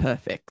you aren't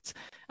perfect.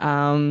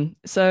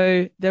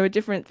 So there were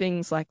different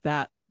things like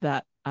that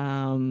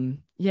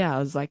yeah, I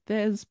was like,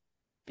 there's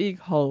big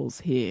holes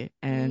here,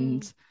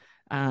 and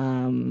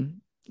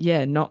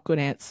yeah, not good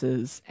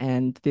answers,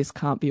 and this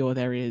can't be all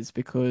there is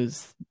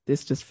because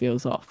this just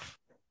feels off.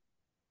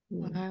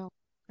 Wow.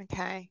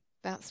 Okay.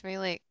 That's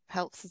really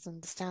helps us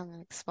understand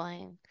and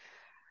explain.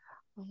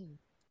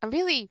 I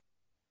really,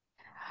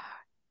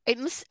 it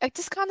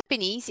just kind of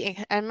been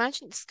easy. I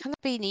imagine it's kind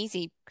of been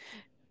easy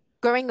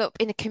growing up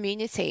in a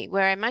community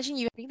where I imagine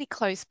you have really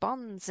close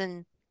bonds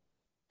and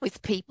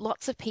with people,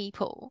 lots of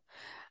people.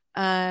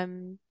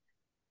 Um,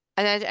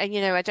 and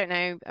I don't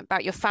know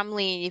about your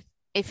family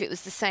if it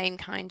was the same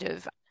kind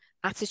of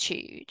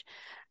attitude.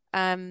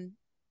 Um,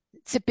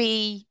 to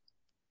be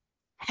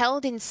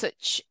held in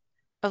such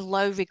a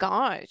low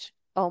regard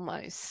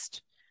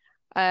almost.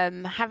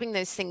 Having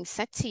those things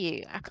said to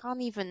you, I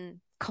can't even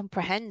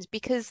comprehend,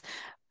 because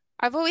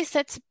I always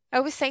say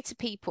to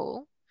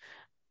people,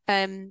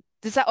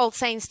 there's that old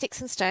saying,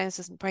 sticks and stones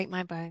doesn't break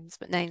my bones,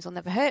 but names will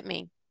never hurt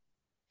me.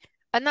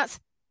 And that's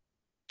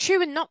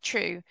true and not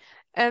true.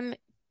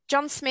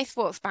 John Smith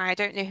walks by, I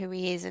don't know who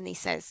he is, and he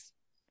says,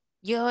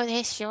 "You're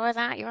this, you're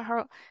that, you're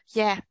horrible."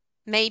 Yeah,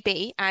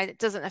 maybe it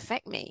doesn't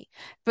affect me.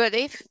 But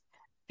if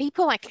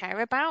people I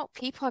care about,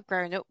 people I've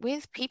grown up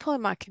with, people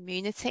in my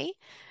community,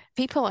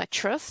 people I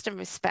trust and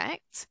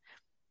respect,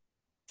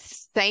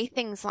 say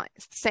things like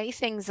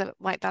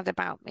that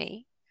about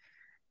me,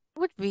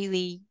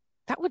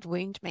 that would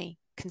wound me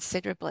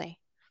considerably.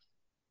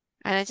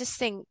 And I just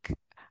think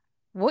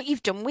what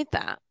you've done with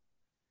that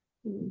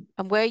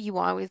and where you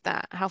are with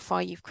that, how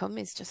far you've come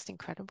is just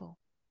incredible.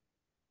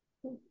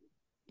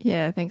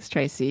 Yeah, thanks,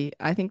 Tracy.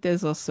 I think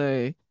there's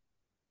also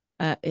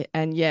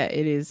and yeah,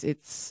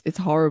 it's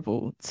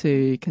horrible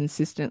to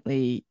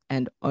consistently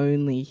and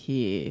only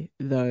hear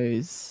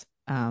those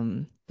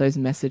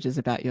messages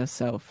about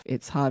yourself.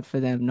 It's hard for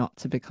them not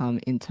to become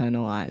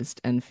internalized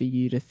and for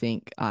you to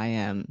think I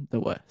am the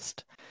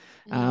worst.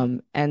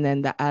 And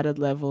then the added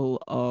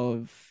level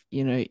of,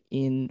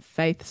 in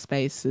faith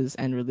spaces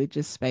and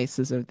religious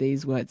spaces, of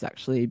these words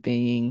actually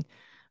being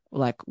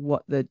like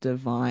what the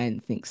divine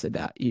thinks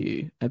about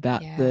you,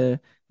 about Yeah.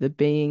 the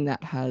being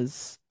that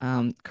has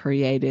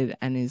created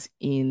and is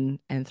in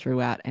and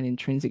throughout and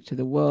intrinsic to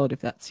the world, if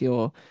that's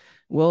your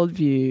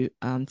worldview,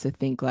 to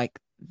think like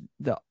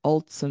the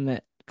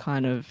ultimate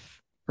kind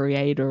of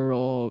creator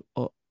or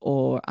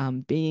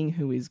being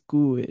who is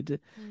good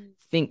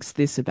thinks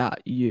this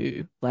about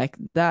you. Like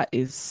that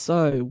is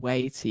so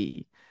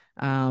weighty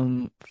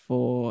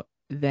for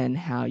then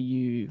how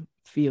you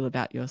feel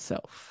about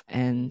yourself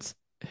and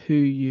who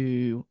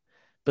you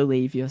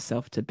believe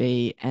yourself to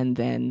be, and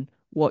then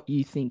what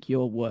you think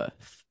you're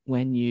worth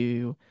when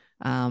you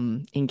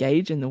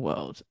engage in the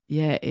world.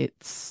 Yeah,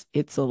 it's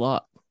a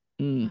lot.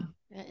 Wow,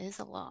 it is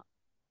a lot.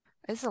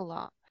 It's a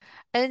lot.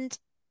 And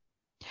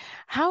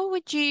how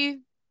would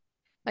you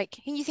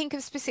can you think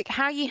of specific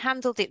how you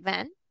handled it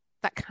then?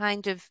 That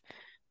kind of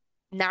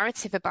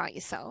narrative about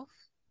yourself.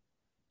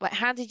 Like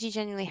how did you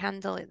genuinely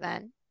handle it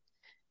then?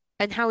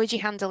 And how would you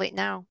handle it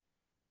now?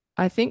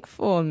 I think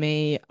for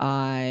me,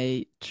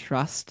 I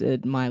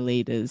trusted my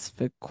leaders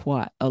for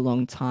quite a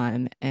long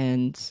time,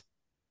 and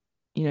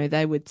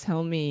they would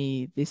tell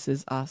me this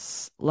is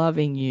us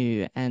loving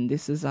you, and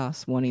this is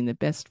us wanting the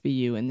best for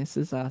you, and this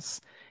is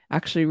us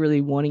actually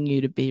really wanting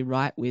you to be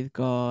right with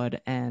God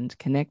and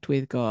connect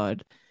with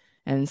God.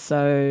 And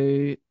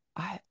so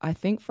I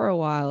think for a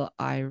while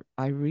I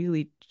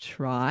really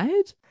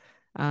tried.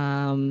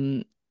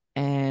 Um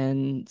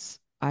and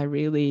I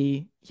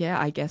really, yeah,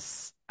 I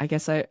guess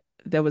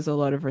there was a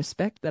lot of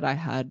respect that I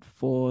had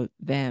for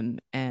them,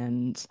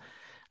 and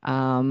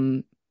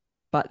um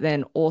but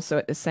then also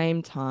at the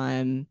same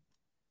time,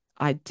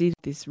 I did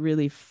this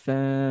really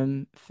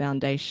firm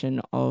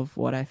foundation of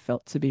what I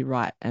felt to be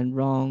right and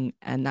wrong,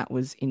 and that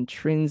was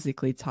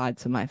intrinsically tied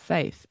to my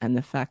faith and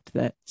the fact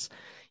that,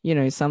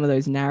 some of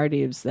those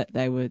narratives that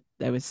they were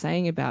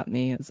saying about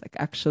me, it's like,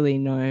 actually,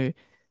 no,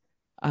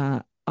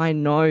 I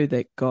know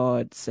that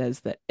God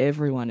says that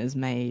everyone is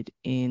made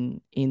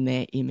in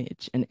their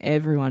image, and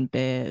everyone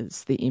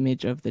bears the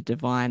image of the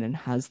divine and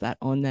has that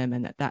on them,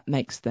 and that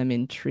makes them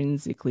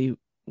intrinsically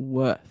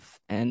worth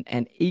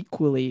and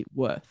equally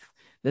worth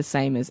the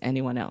same as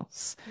anyone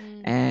else,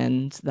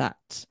 and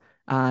that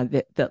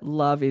that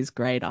love is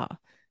greater,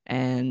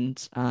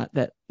 and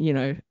that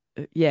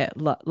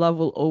love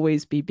will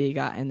always be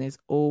bigger, and there's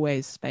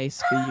always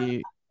space for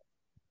you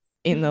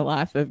in the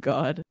life of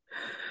God.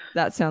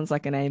 That sounds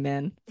like an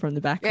amen from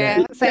the back there.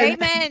 Yeah, say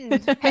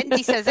amen.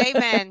 Hendy says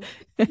amen.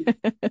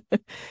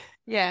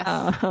 Yes.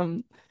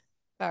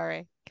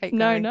 Sorry, keep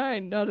going. No,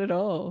 not at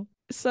all.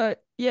 So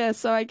yeah,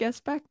 so I guess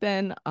back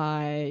then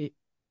I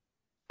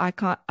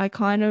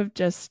kind of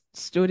just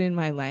stood in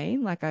my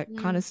lane. Like I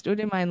kind of stood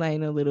in my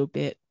lane a little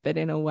bit, but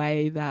in a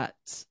way that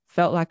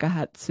felt like I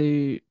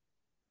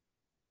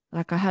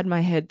had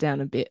my head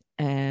down a bit,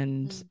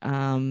 and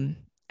I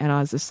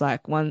was just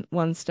like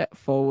one step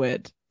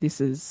forward. This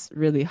is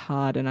really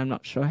hard and I'm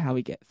not sure how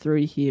we get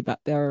through here, but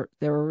there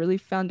are really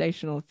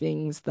foundational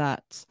things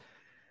that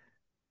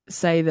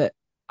say that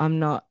I'm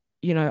not,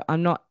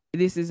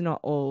 this is not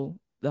all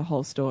the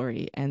whole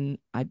story, and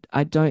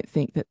I don't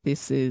think that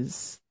this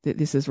is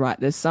right.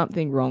 There's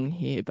something wrong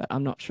here, but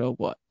I'm not sure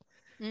what.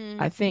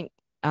 I think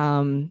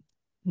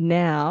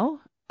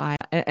now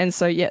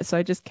so yeah, so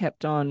I just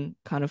kept on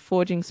kind of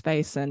forging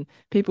space, and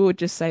people would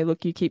just say,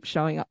 look, you keep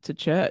showing up to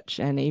church,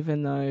 and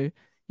even though,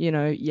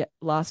 yeah,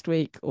 last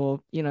week or,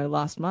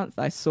 last month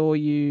I saw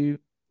you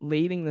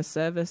leading the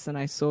service and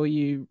I saw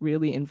you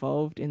really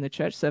involved in the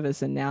church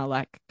service, and now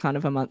like kind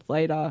of a month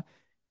later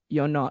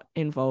you're not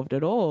involved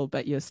at all,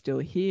 but you're still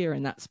here,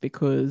 and that's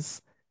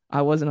because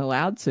I wasn't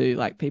allowed to.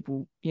 Like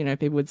people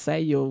would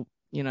say your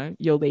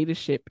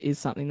leadership is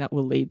something that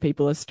will lead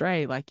people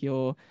astray. Like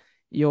your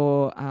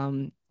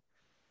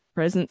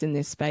presence in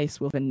this space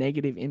will have a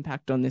negative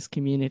impact on this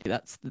community.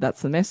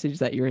 That's the message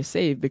that you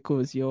receive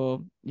because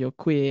you're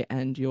queer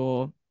and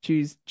you're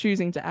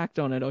choosing to act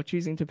on it or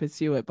choosing to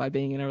pursue it by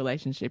being in a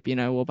relationship,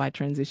 or by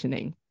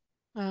transitioning.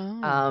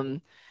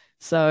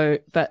 So,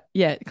 but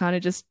yeah, kind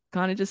of just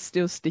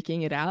still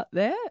sticking it out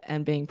there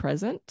and being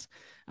present,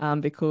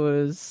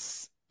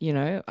 because,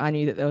 I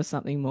knew that there was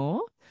something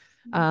more.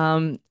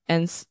 And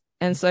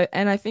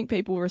I think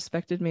people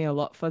respected me a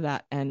lot for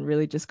that, and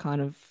really just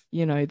kind of,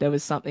 there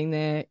was something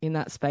there in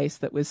that space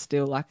that was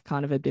still like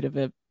kind of a bit of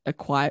a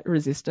quiet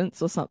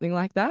resistance or something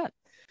like that.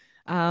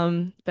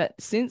 But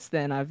since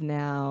then, I've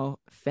now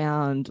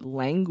found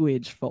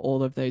language for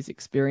all of those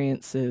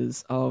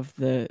experiences of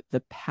the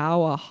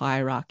power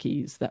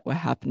hierarchies that were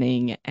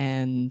happening,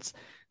 and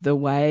the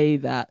way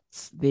that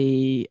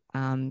the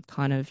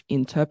kind of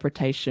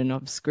interpretation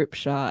of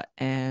scripture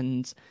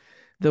and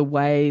the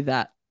way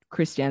that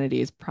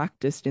Christianity is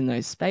practiced in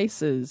those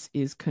spaces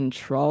is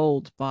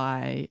controlled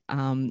by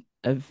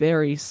a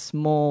very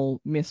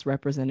small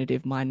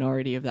misrepresentative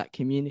minority of that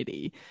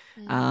community.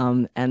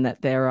 And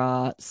that there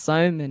are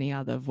so many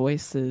other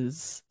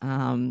voices,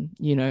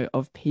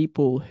 of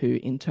people who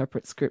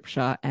interpret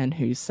scripture and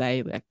who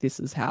say, like, this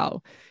is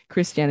how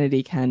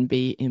Christianity can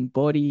be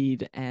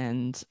embodied.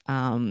 And,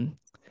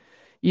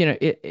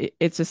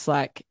 it's just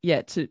like,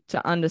 yeah, to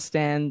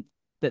understand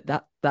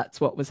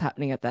that's what was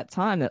happening at that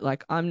time, that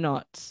like I'm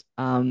not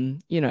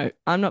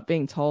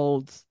being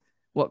told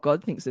what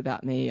God thinks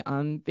about me.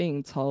 I'm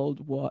being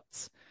told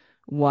what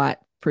white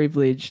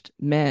privileged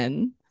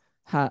men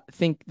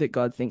think that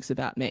God thinks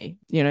about me.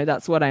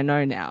 That's what I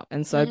know now.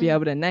 And so I'd be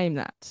able to name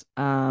that.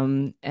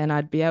 And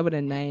I'd be able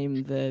to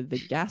name the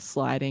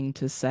gaslighting,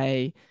 to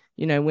say,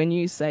 when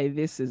you say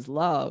this is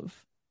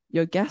love,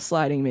 you're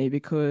gaslighting me,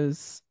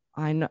 because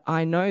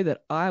I know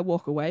that I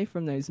walk away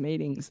from those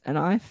meetings and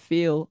I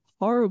feel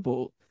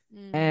horrible.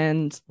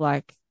 And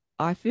like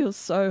I feel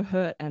so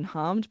hurt and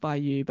harmed by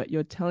you, but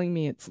you're telling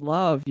me it's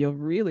love. You're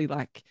really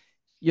like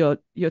you're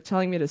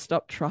telling me to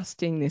stop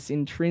trusting this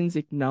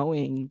intrinsic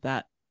knowing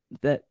that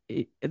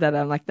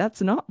I'm like,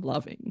 that's not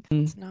loving.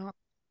 It's not.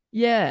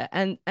 Yeah,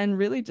 and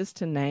really just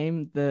to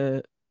name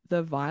the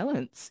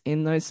violence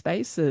in those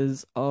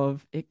spaces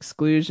of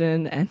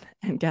exclusion and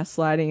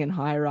gaslighting and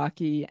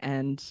hierarchy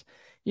and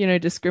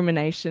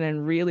discrimination,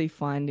 and really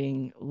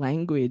finding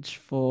language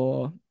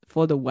for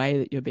the way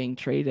that you're being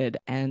treated.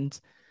 And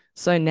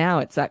so now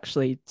it's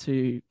actually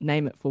to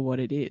name it for what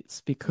it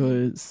is,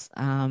 because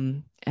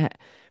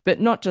but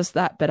not just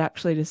that, but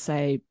actually to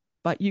say,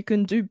 but you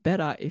can do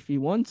better if you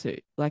want to.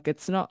 Like,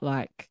 it's not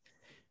like,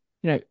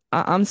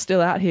 I'm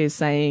still out here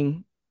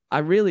saying, I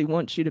really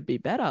want you to be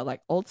better.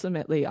 Like,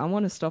 ultimately, I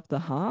want to stop the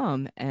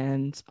harm.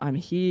 And I'm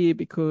here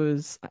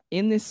because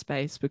in this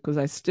space, because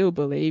I still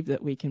believe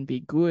that we can be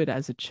good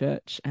as a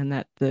church, and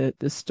that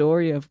the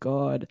story of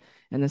God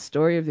and the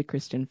story of the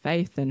Christian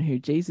faith and who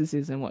Jesus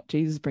is and what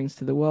Jesus brings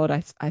to the world,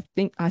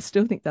 I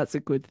still think that's a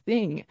good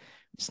thing.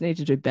 We just need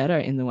to do better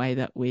in the way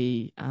that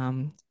we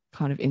kind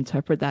of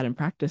interpret that and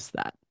practice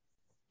that.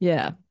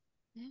 Yeah.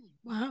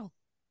 Wow.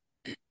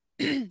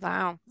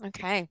 Wow.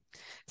 Okay.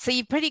 So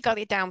you pretty got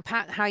it down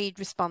pat how you'd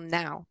respond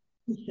now.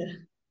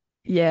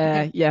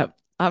 Yeah.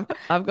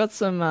 I've got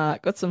some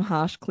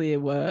harsh, clear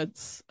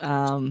words,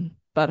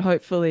 but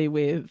hopefully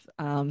with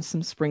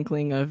some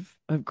sprinkling of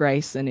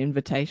grace and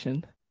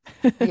invitation.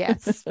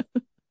 Yes.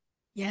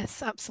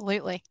 Yes,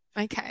 absolutely.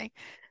 Okay.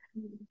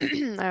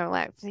 Oh,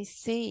 let me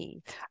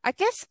see. I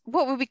guess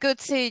what would be good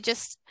to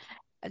just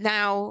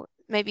now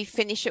maybe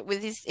finish it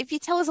with is if you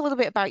tell us a little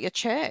bit about your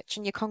church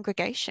and your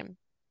congregation.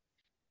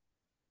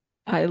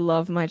 I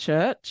love my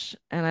church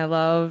and I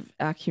love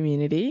our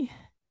community.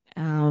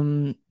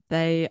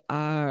 They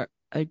are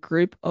a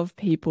group of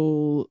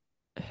people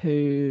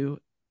who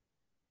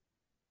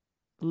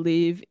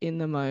live in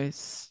the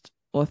most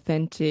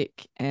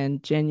authentic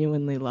and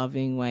genuinely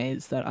loving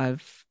ways that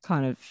I've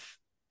kind of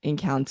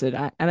encountered.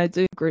 And I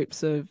do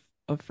groups of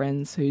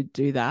friends who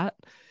do that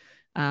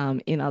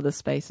in other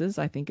spaces.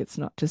 I think it's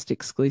not just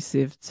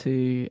exclusive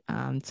to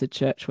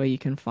church where you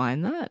can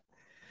find that.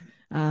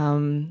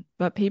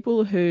 But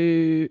people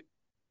who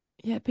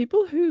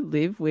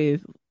live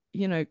with,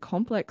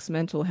 complex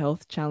mental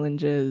health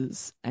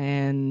challenges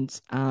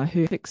and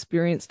who've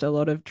experienced a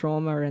lot of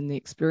trauma and the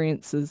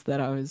experiences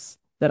that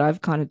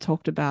I've kind of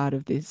talked about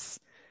of this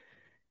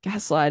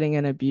gaslighting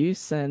and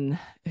abuse, and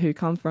who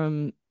come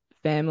from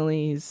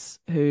families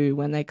who,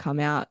 when they come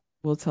out,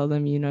 will tell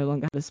them you no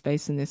longer have a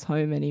space in this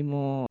home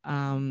anymore.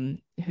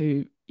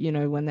 Who,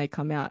 when they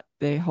come out,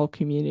 their whole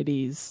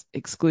communities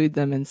exclude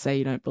them and say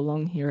you don't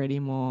belong here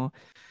anymore.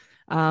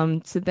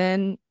 To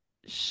then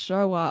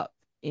show up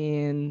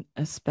in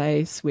a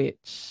space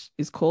which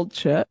is called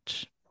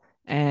church,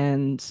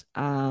 and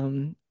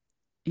where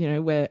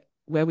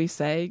we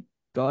say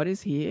God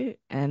is here,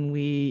 and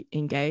we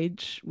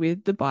engage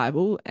with the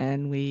Bible,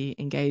 and we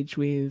engage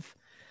with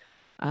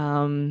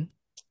um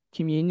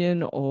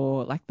communion,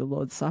 or like the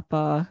Lord's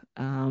Supper,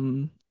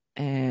 and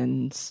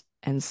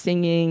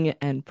singing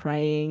and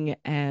praying,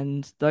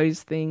 and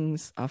those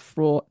things are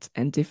fraught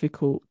and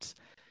difficult.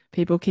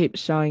 People keep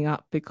showing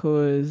up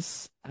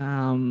because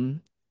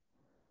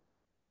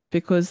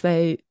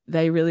they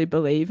really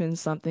believe in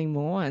something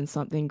more and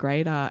something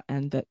greater,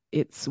 and that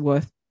it's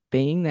worth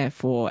being there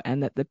for,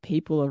 and that the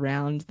people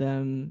around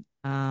them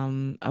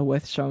are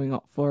worth showing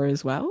up for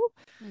as well.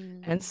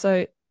 And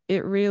so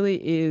it really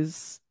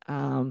is,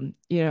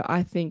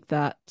 I think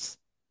that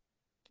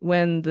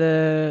when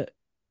the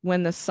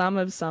sum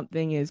of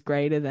something is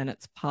greater than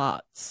its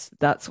parts,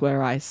 that's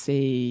where I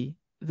see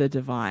the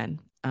divine.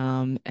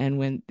 And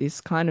when this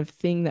kind of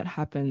thing that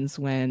happens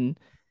when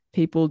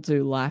people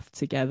do life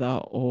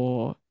together,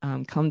 or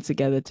come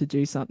together to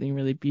do something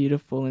really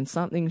beautiful, and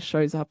something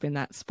shows up in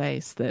that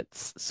space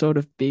that's sort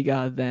of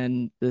bigger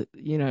than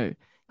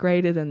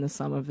greater than the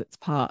sum of its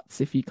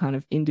parts. If you kind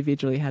of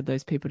individually had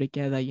those people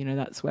together,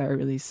 that's where I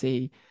really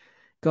see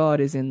God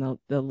is in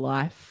the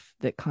life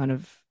that kind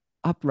of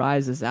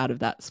uprises out of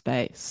that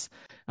space,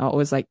 or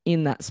was like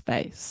in that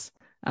space.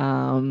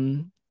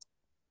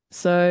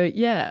 So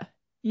yeah,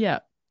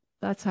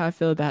 that's how I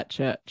feel about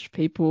church.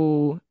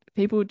 People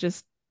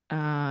just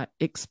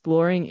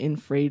exploring in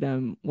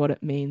freedom what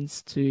it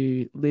means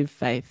to live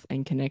faith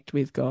and connect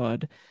with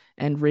God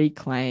and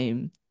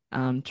reclaim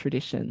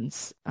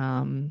traditions.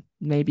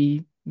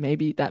 Maybe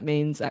that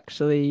means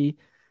actually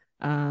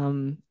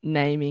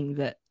naming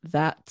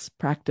that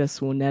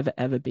practice will never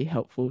ever be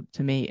helpful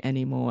to me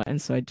anymore,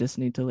 and so I just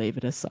need to leave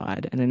it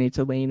aside, and I need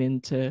to lean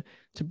into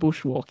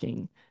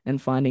bushwalking and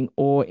finding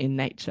awe in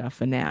nature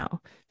for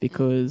now,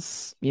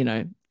 because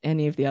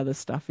any of the other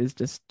stuff is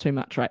just too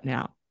much right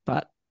now.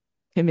 But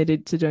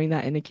committed to doing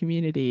that in a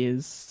community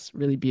is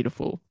really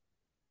beautiful.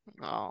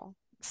 Oh,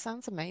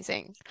 sounds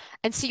amazing.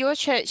 And so your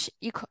church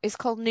is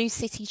called New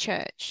City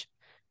Church.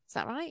 Is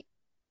that right?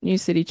 New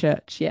City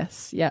Church,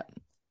 yes, yeah.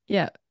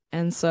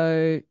 And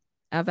so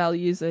our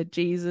values are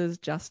Jesus,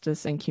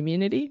 justice, and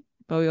community,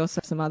 but we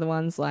also have some other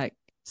ones like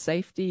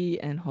safety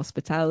and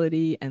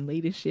hospitality and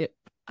leadership,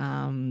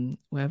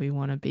 where we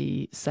want to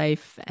be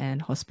safe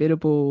and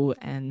hospitable,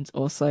 and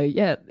also,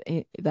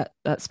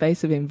 that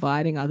space of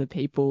inviting other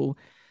people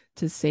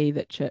to see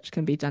that church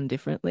can be done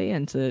differently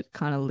and to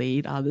kind of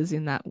lead others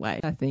in that way.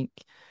 I think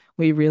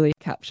we really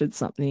captured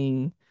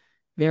something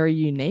very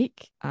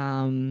unique.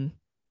 I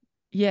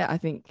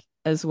think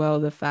as well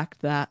the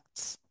fact that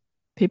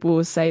people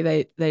will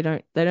say they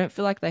don't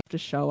feel like they have to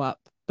show up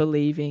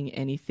believing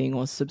anything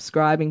or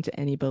subscribing to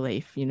any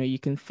belief. You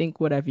can think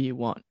whatever you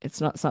want.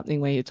 It's not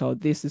something where you're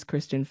told this is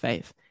Christian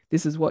faith.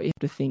 This is what you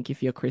have to think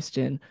if you're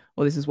Christian,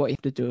 or this is what you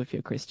have to do if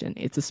you're Christian.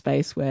 It's a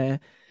space where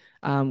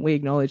we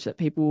acknowledge that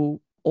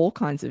people all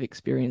kinds of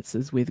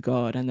experiences with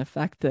God, and the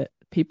fact that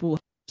people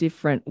have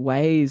different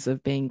ways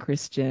of being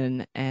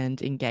Christian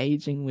and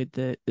engaging with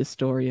the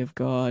story of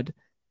God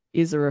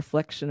is a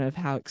reflection of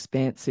how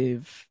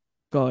expansive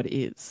God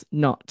is,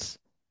 not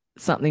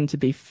something to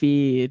be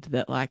feared,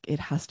 that like it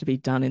has to be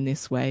done in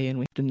this way and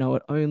we have to know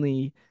it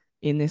only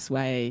in this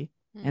way,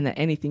 and that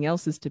anything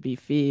else is to be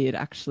feared.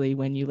 Actually,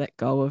 when you let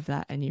go of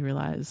that and you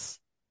realize,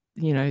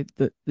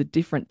 the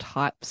different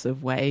types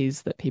of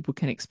ways that people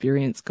can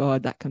experience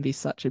God, that can be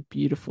such a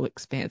beautiful,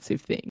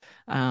 expansive thing.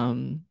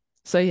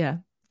 So yeah.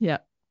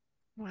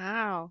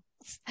 Wow.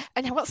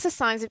 And what's the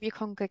size of your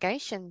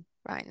congregation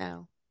right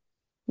now?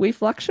 We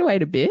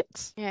fluctuate a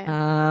bit.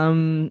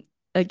 Yeah.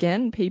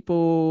 Again,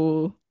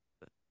 people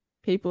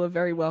people are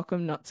very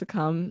welcome not to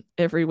come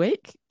every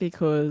week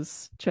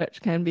because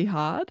church can be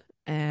hard.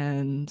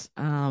 And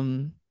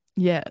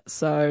yeah,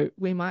 so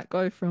we might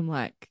go from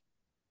like,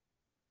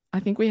 I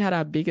think we had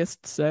our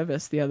biggest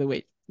service the other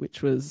week,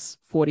 which was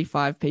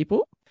 45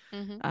 people.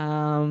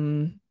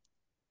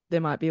 There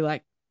might be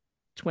like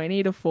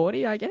 20 to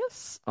 40, I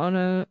guess, on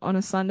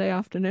a Sunday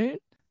afternoon.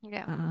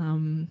 Yeah.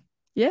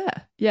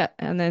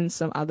 And then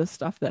some other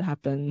stuff that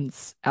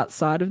happens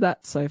outside of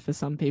that. So for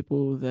some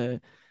people,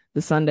 the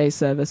Sunday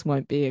service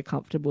won't be a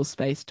comfortable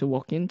space to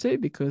walk into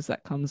because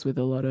that comes with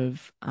a lot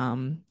of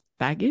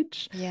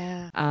baggage.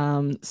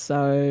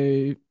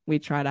 So we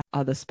try to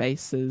other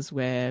spaces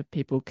where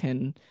people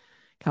can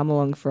come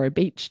along for a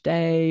beach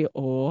day,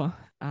 or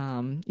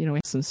we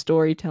have some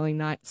storytelling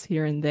nights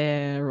here and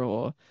there,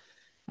 or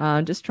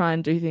just try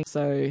and do things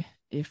so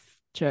if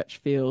church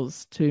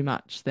feels too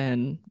much,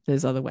 then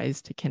there's other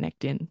ways to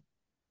connect in.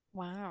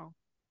 Wow.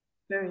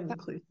 Very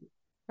inclusive.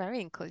 Very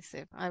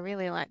inclusive. I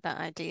really like that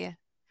idea.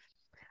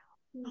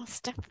 Oh,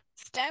 Steff,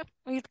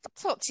 we could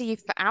talk to you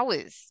for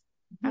hours,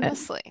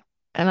 honestly.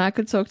 And I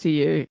could talk to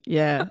you.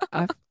 Yeah.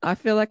 I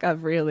feel like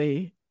I've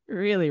really,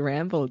 really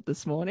rambled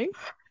this morning.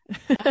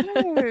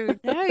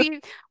 No,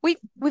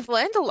 we've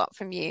learned a lot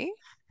from you,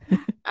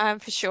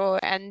 for sure.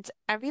 And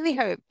I really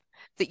hope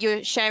that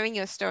you're sharing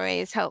your story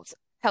has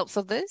helps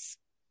others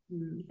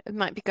who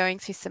might be going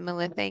through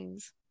similar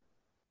things.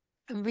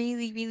 I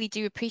really, really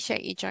do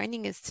appreciate you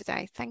joining us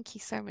today. Thank you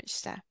so much,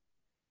 Steff.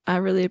 I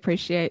really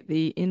appreciate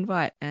the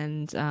invite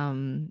and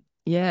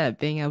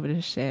being able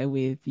to share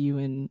with you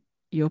and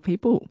your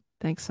people.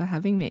 Thanks for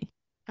having me.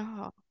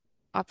 Oh,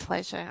 our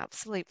pleasure.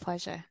 Absolute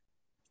pleasure.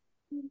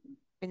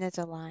 Been a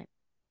delight.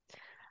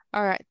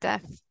 All right,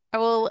 Steff. I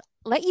will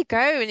let you go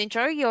and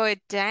enjoy your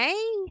day,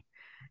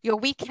 your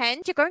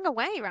weekend. You're going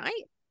away,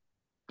 right?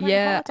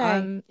 Yeah,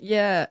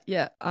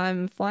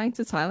 I'm flying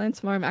to Thailand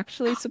tomorrow. I'm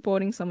actually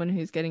supporting someone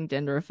who's getting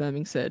gender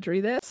affirming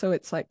surgery there. So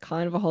it's like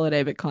kind of a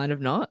holiday, but kind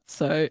of not.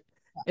 So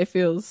it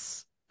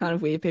feels kind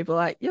of weird. People are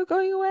like, you're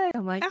going away.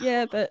 I'm like,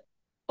 yeah, but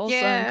also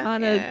I'm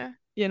kind of,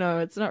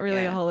 it's not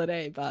really a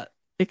holiday, but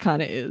it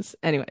kind of is.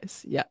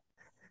 Anyways, yeah.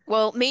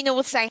 Well, Mina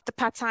will say the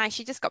pad thai.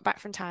 She just got back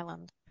from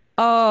Thailand.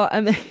 Oh,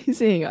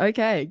 amazing.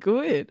 Okay,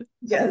 good.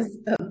 Yes.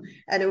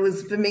 And it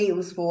was for me, it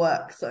was for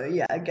work. So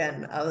yeah,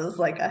 again, I was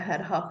like, I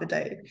had half a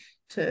day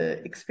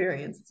to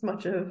experience as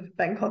much of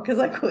Bangkok as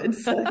I could.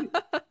 So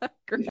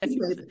great.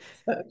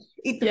 So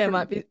eat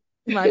the fruit.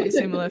 might be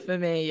similar for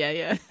me.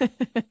 Yeah.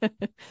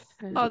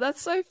 Oh,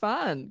 that's so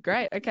fun.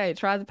 Great. Okay,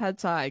 try the pad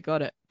thai.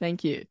 Got it.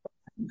 Thank you.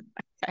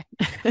 Okay.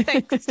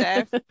 Thanks,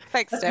 Steff.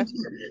 Thanks, Steff.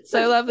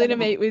 So lovely to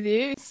meet with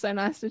you. So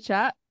nice to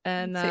chat.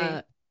 And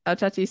I'll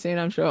chat to you soon,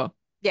 I'm sure.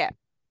 Yeah.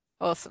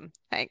 Awesome.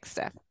 Thanks,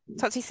 Steff.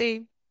 Talk to you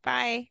soon.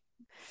 Bye.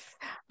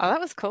 Oh, that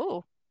was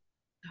cool.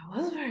 That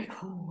was very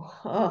cool.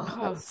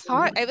 It's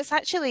hard. It was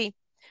actually,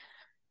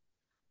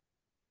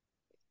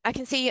 I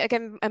can see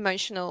again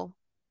emotional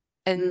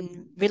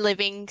and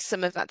reliving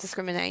some of that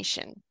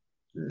discrimination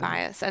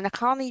bias. And I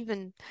can't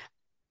even,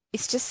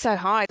 it's just so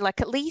hard.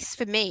 Like, at least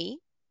for me,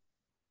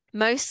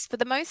 for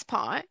the most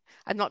part,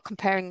 I'm not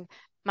comparing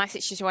my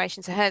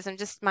situation to hers. I'm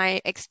just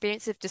my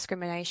experience of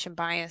discrimination,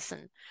 bias,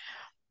 and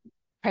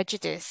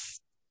prejudice,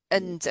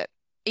 and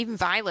even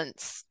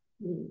violence,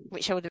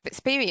 which I would have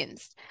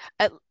experienced.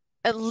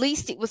 At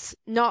least it wasn't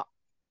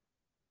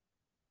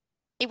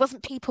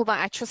people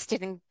that I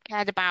trusted and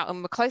cared about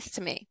and were close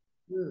to me.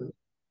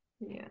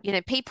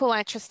 Yeah. People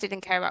I trusted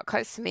and cared about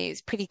close to me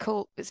is pretty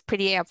cool. I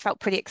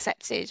felt pretty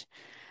accepted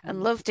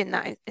and loved in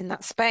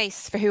that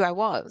space for who I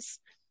was.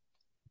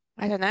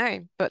 I don't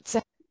know, but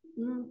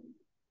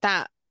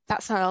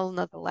that's on a whole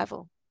nother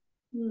level.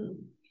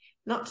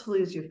 Not to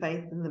lose your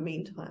faith in the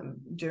meantime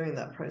during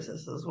that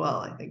process as well,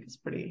 I think is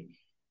pretty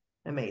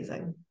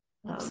amazing.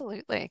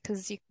 Absolutely,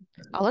 because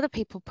a lot of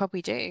people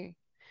probably do.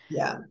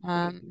 Yeah.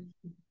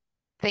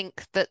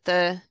 Think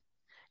that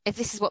if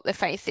this is what their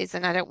faith is,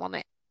 then I don't want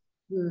it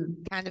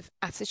kind of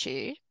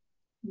attitude.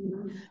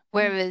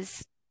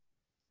 Whereas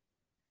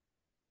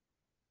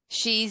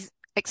she's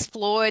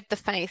explored the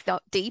faith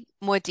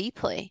more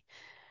deeply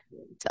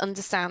to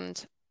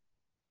understand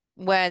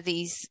where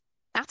these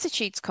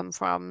attitudes come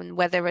from and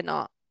whether or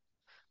not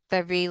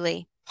they're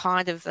really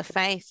part of the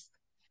faith.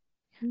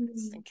 I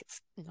think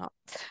it's not.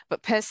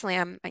 But personally,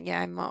 I'm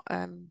not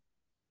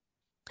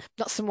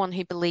someone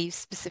who believes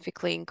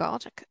specifically in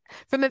God.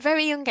 From a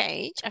very young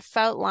age, I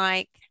felt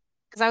like,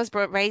 because I was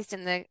raised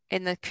in the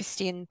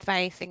Christian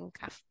faith in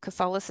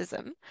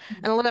Catholicism,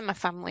 and a lot of my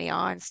family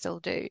are and still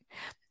do.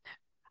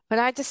 But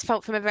I just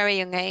felt from a very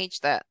young age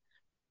that,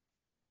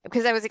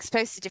 because I was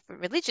exposed to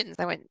different religions,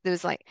 there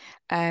was like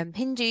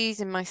Hindus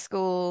in my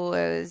school,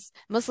 there was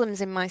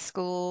Muslims in my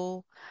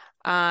school,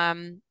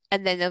 and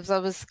then there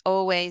was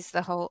always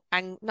the whole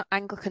not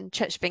Anglican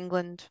Church of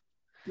England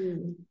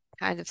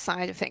kind of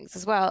side of things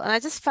as well. And I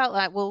just felt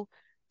like, well,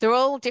 they're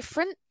all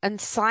different and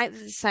slightly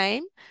the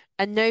same,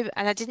 and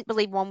I didn't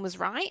believe one was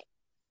right.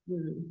 So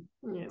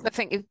I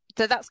think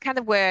that's kind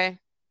of where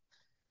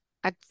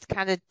I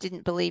kind of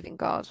didn't believe in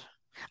God.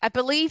 I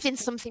believed in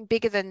something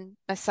bigger than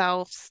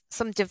myself,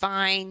 some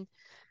divine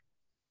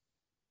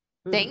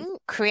thing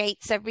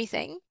creates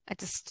everything. I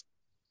just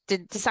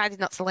decided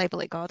not to label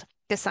it God,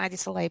 decided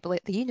to label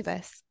it the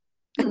universe,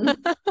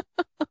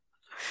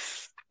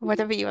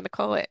 whatever you want to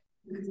call it.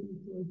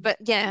 But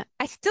yeah,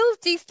 I still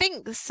do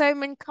think there's so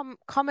many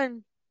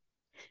common,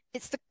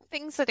 it's the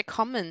things that are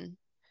common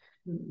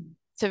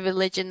to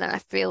religion that I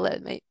feel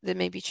that there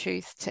may be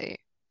truth to.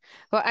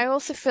 But I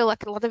also feel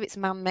like a lot of it's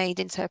man-made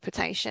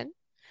interpretation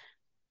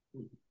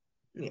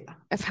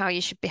of how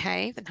you should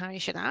behave and how you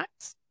should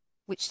act,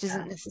 which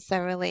doesn't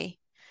necessarily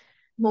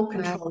more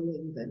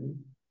controlling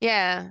than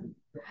yeah.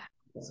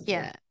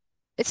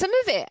 It's some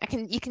of it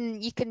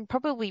you can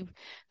probably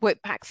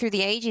work back through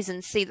the ages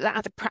and see that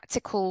had a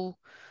practical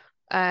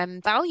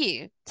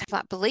value to have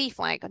that belief,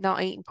 like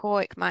not eating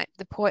pork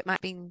the pork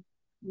might be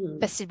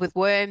infested with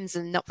worms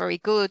and not very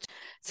good,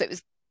 so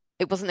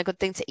it wasn't a good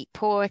thing to eat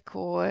pork.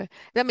 Or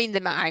I mean,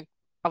 I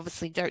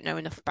obviously don't know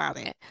enough about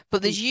it,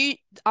 but there's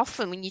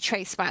often when you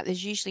trace back,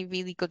 there's usually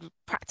really good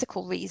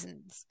practical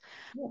reasons.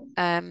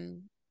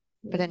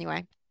 But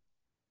anyway,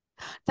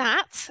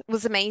 that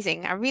was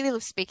amazing. I really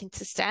love speaking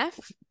to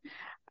Steff.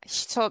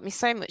 She taught me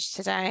so much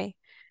today.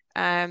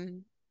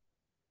 It's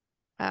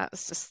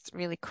just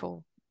really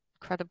cool,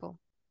 incredible.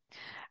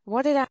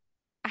 What did I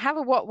have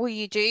a what will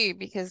you do?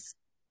 Because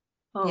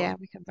yeah,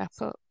 we can wrap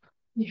up.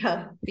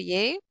 Yeah. For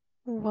you,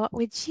 what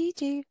would you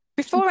do?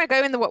 Before I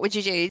go in the what would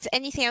you do, is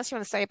anything else you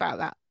want to say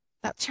about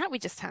that chat we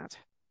just had?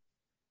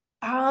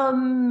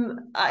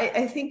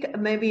 I think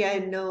maybe I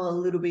know a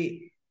little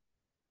bit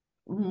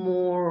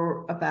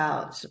more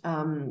about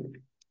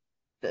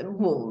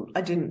well,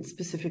 I didn't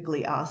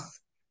specifically ask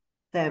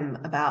them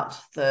about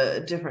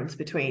the difference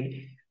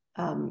between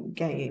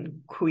gay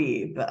and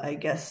queer, but I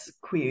guess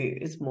queer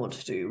is more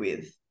to do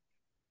with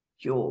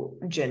your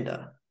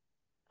gender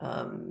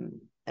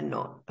and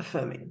not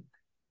affirming,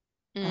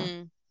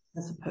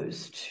 as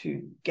opposed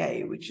to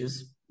gay, which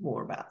is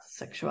more about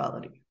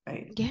sexuality,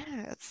 right?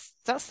 Yeah,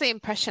 that's the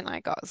impression I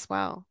got as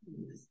well.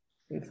 Yes,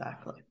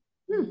 exactly.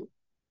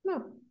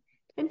 No,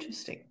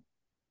 interesting.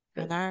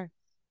 I know.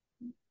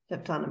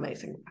 They've done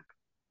amazing work.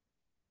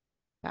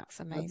 That's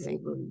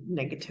amazing. All the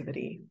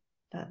negativity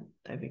that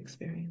they've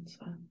experienced.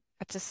 So.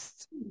 I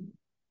just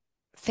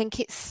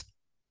think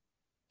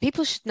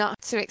people should not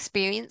have to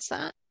experience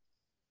that.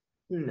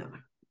 No.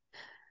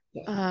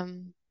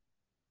 And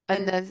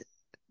then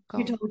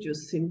you told you're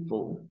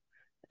sinful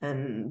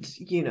and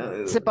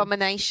it's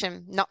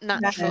abomination, not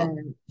natural.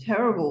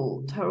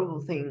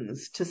 Terrible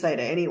things to say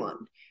to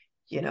anyone,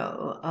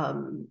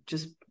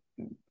 just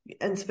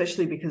and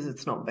especially because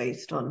it's not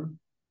based on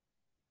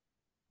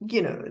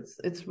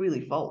it's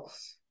really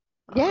false.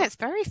 Yeah, it's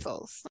very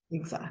false.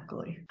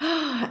 Exactly.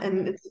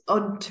 And it's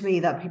odd to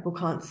me that people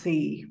can't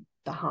see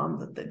the harm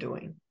that they're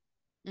doing.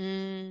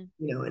 And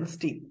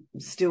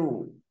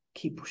still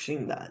keep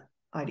pushing that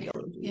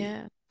ideology.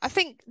 Yeah. I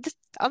think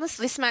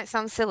honestly, this might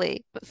sound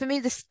silly, but for me,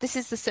 this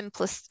is the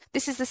simplest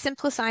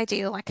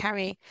ideal I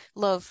carry.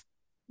 Love.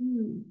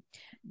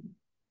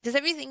 Does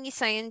everything you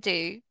say and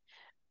do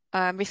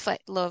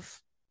reflect love?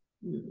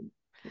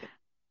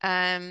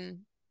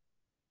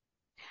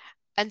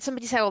 And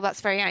somebody say, "Well, that's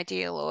very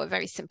ideal or a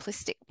very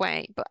simplistic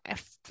way," but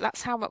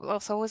that's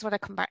always what I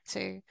come back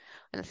to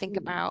when I think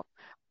about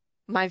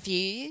my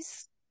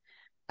views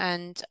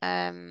and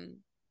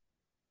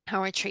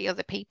how I treat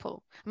other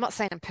people. I'm not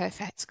saying I'm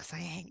perfect because I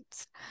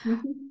ain't,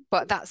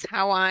 but that's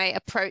how I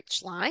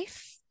approach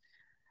life.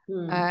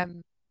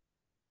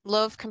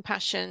 Love,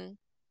 compassion,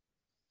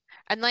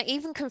 and like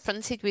even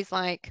confronted with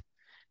like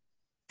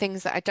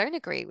things that I don't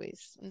agree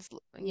with, and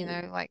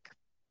like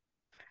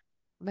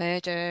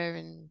murder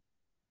and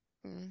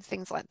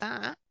things like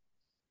that.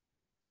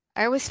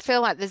 I always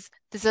feel like there's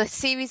a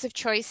series of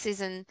choices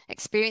and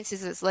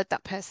experiences that's led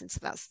that person to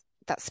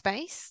that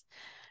space.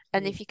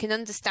 And if you can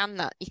understand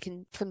that, you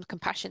can, from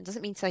compassion,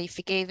 doesn't mean to say you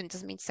forgive and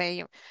doesn't mean to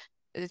say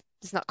there's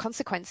not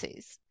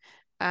consequences.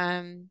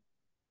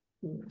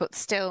 But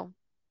still,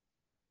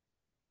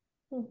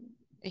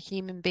 a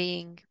human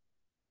being,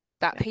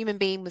 that human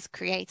being was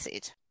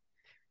created.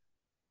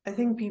 I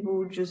think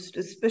people just,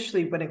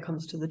 especially when it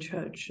comes to the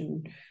church,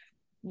 and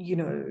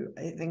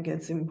I think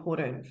it's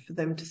important for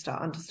them to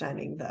start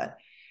understanding that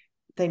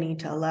they need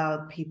to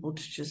allow people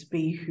to just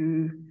be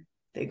who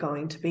they're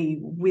going to be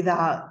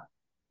without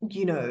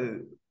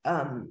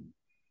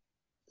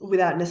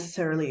without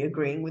necessarily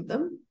agreeing with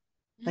them.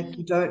 Like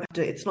you don't have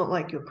to, it's not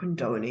like you're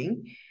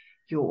condoning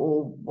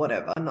or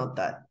whatever. Not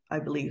that I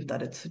believe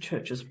that it's the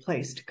church's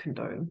place to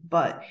condone,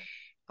 but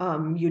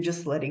you're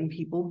just letting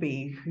people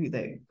be who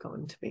they're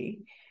going to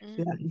be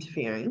without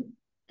interfering,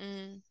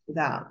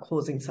 without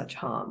causing such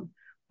harm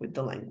with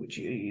the language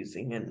you're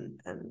using and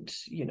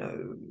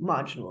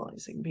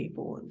marginalizing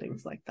people and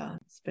things like that,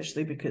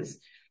 especially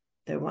because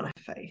they want to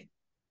have faith.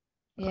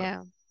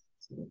 Yeah.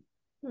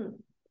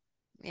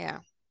 Yeah.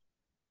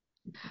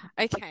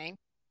 Okay.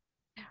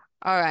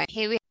 All right.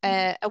 Here we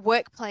a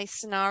workplace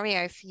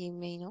scenario for you,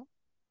 Meenal.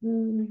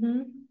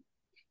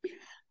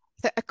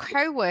 So a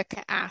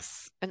co-worker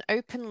asks an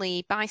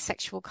openly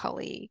bisexual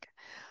colleague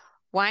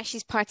why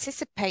she's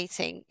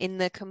participating in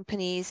the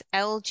company's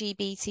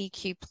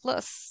LGBTQI+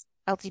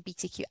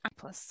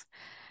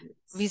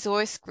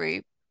 resource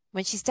group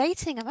when she's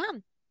dating a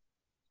man.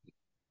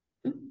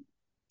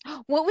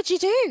 What would you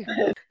do?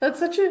 That's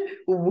such a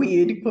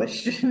weird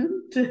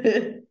question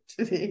to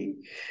me.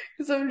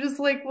 Because I'm just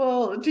like,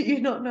 well, do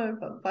you not know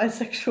what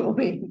bisexual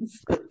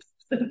means?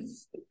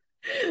 It's,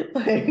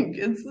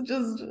 it's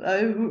just,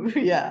 I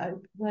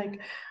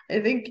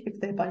think if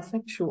they're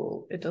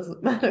bisexual, it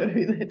doesn't matter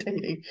who they're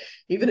dating.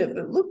 Even if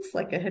it looks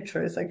like a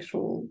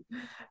heterosexual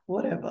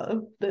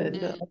whatever,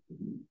 then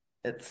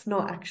it's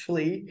not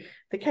actually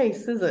the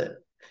case, is it?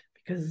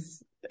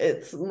 Because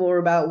it's more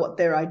about what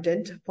they're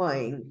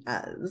identifying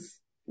as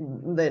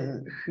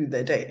than who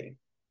they're dating,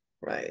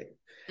 right?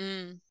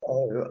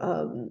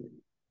 So,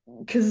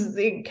 because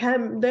there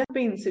have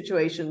been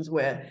situations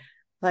where,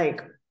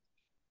 like,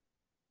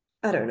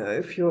 I don't know,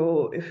 if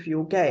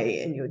you're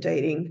gay and you're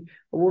dating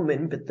a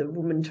woman, but the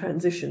woman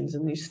transitions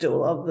and you still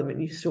love them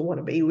and you still want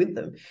to be with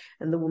them,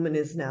 and the woman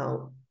is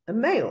now a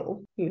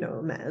male,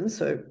 a man.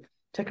 So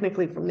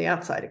technically, from the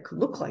outside, it could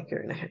look like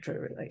you're in a hetero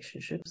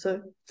relationship.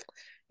 So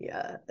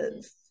yeah,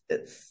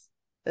 it's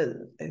a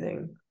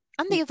thing.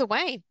 And the other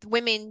way,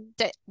 women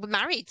that were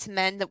married to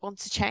men that want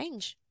to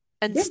change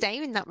and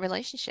stay in that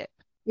relationship.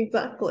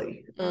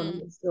 Exactly.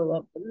 Still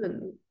love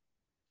them.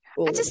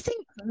 And I just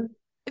think,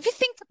 if you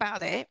think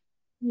about it,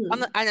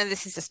 I know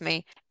this is just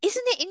me,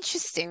 isn't it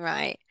interesting,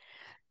 right,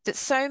 that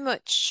so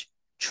much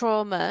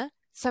trauma,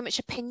 so much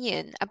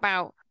opinion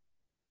about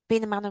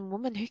being a man and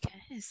woman, who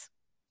cares?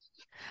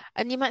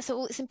 And you might say,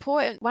 well, it's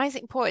important. Why is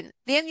it important?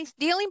 The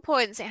only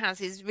importance it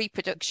has is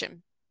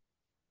reproduction.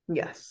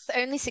 Yes.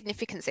 The only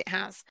significance it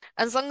has.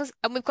 As long as,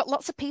 and we've got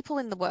lots of people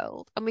in the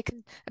world, and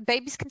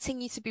babies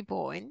continue to be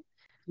born.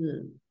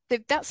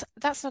 If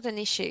that's not an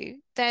issue,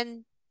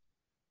 then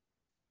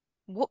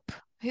who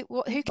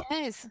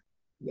cares?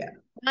 Yeah.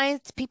 Why do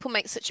people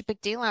make such a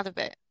big deal out of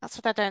it? That's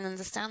what I don't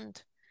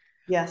understand.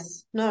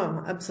 Yes.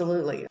 No,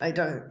 absolutely. I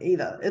don't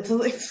either. It's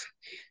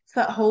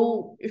that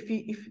whole, if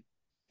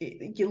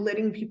you're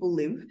letting people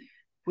live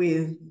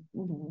with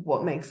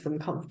what makes them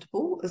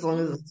comfortable, as long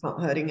as it's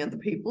not hurting other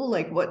people,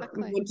 like what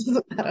does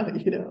it matter,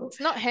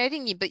 It's not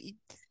hurting you, but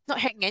not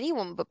hurting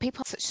anyone, but people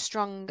have such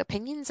strong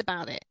opinions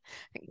about it.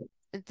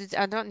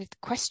 I don't need to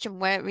question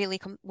where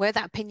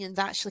that opinion's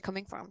actually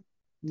coming from.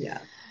 Yeah.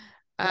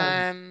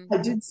 I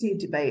did see a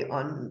debate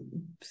on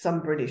some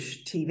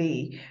British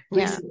TV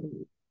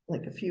recently,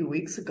 like a few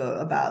weeks ago,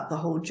 about the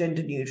whole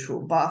gender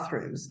neutral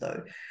bathrooms,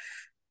 though.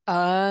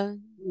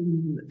 And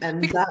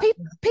because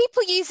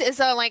people use it as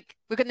though, like,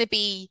 we're going to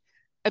be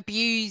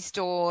abused,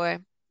 or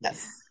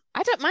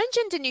I don't mind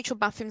gender neutral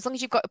bathrooms as long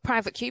as you've got a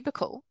private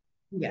cubicle.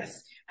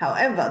 Yes.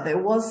 However, there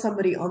was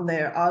somebody on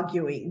there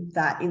arguing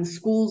that in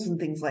schools and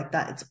things like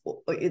that,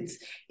 it's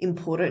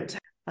important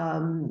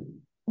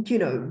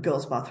to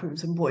girls'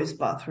 bathrooms and boys'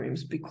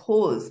 bathrooms,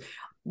 because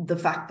the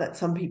fact that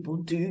some people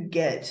do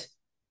get,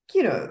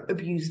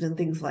 abused and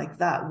things like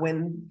that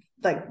when,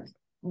 like,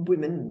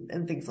 women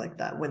and things like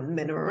that, when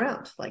men are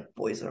around, like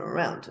boys are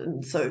around.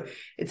 And so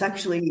it's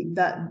actually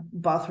that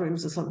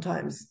bathrooms are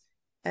sometimes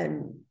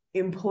an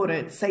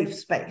important safe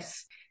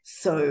space.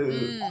 So,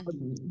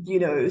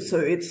 so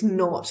it's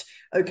not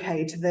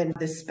okay to then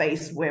this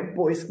space where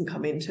boys can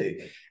come into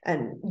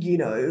and,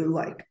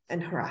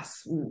 and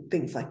harass and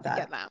things like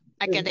that.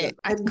 I get it.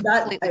 I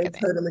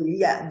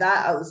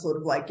was sort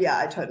of like,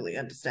 I totally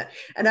understand.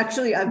 And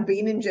actually, I've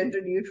been in gender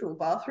neutral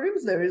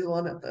bathrooms. There is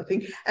one at the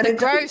thing. And it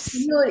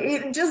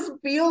just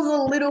feels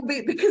a little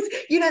bit, because,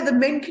 the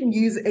men can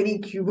use any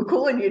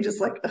cubicle and you're just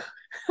like,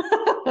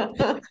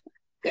 yeah,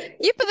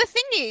 but the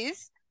thing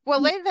is,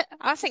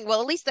 I think,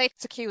 at least they have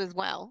to queue as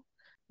well.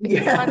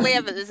 Yeah. Hardly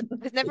ever. There's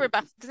never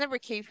a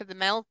queue for the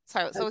male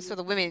toilet. It's always for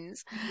the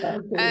women's.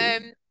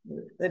 Anyway.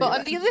 But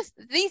on the other,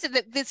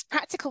 there's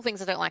practical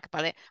things I don't like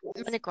about it.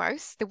 Women are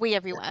gross. They wee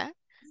everywhere.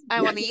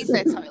 I want to use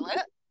their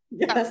toilet.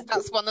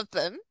 That's one of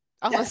them.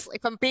 Honestly,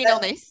 if I'm being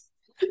honest.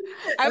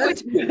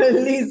 That's the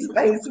only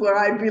space where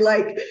I'd be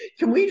like,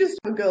 can we just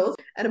have girls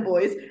and a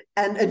boys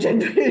and a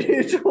gender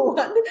neutral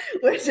one?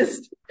 We're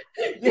just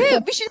we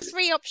should have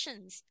 3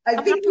 options.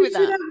 I'm happy with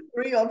that. Have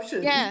 3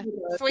 options. Yeah,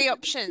 3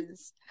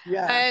 options.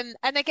 Yeah.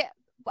 And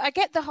I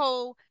get the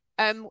whole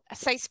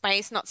safe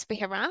space, not to be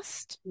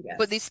harassed. Yes.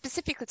 But they're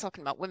specifically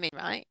talking about women,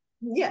 right?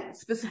 Yeah,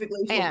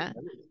 specifically. Yeah.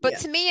 But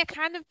to me, I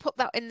kind of put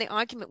that in the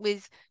argument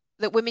with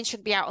that women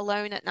shouldn't be out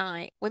alone at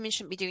night. Women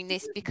shouldn't be doing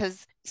this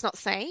because it's not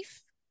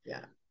safe.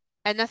 Yeah.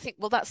 And I think,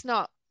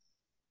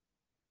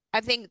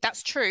 I think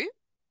that's true.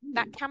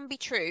 That can be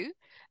true.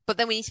 But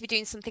then we need to be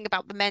doing something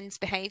about the men's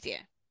behavior.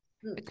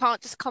 We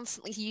can't just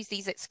constantly use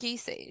these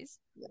excuses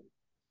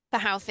for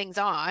how things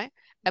are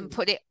and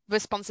put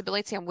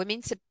responsibility on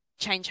women to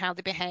change how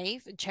they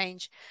behave and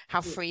change how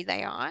free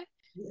they are.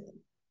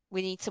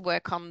 We need to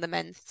work on the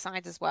men's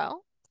side as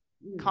well.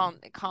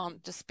 It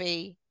can't just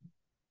be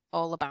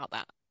all about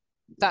that.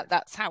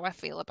 That's how I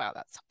feel about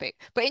that topic.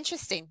 But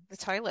interesting, the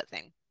toilet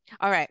thing.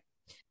 All right.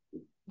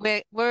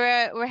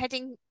 We're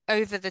heading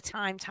over the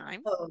time.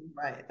 Oh,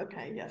 right.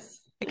 Okay.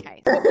 Yes.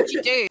 Okay. What would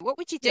you do? What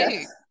would you do?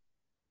 Yes.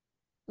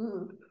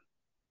 Mm.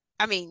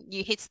 I mean,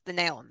 you hit the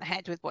nail on the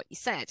head with what you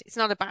said. It's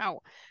not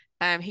about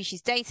who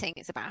she's dating.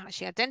 It's about how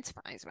she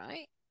identifies,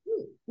 right?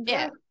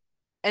 Yeah.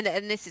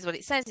 Exactly. And this is what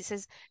it says. It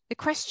says the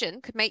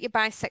question could make your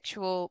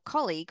bisexual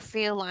colleague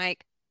feel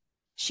like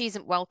she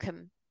isn't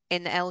welcome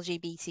in the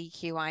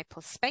LGBTQI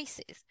plus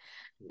spaces.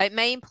 It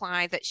may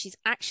imply that she's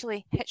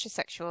actually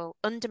heterosexual,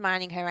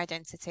 undermining her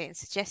identity and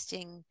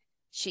suggesting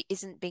she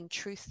isn't being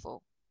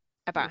truthful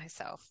about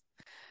herself.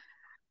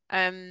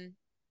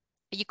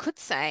 You could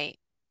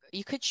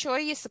show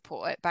your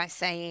support by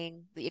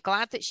saying that you're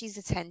glad that she's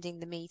attending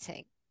the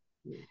meeting.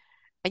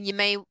 And you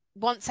may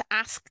want to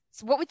ask,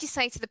 so what would you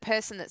say to the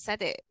person that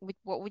said it?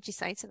 What would you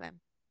say to them?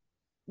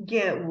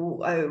 Yeah,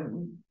 well,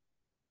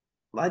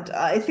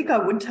 I think I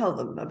would tell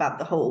them about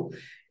the whole,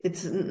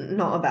 it's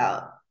not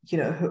about,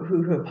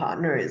 who her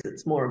partner is,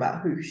 it's more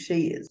about who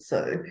she is.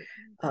 So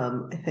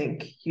I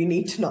think you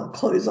need to not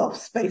close off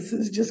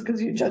spaces just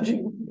because you're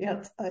judging the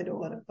outside or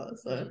whatever.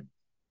 So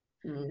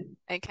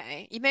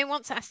Okay. You may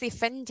want to ask the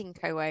offending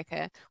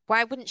coworker,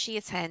 why wouldn't she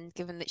attend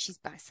given that she's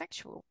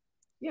bisexual?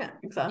 Yeah,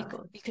 exactly.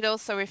 You could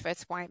also refer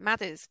to why it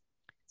matters.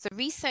 So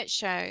research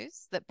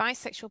shows that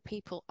bisexual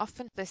people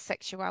often have their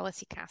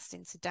sexuality cast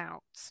into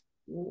doubt.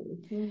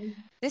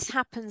 This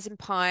happens in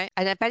part,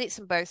 and I bet it's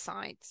on both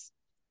sides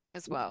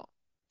as well.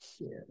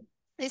 Yeah.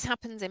 This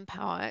happens in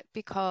part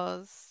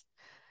because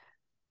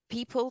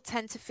people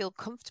tend to feel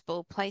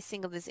comfortable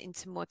placing others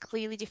into more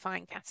clearly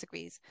defined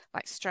categories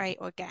like straight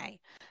or gay.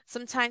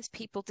 Sometimes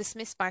people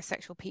dismiss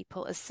bisexual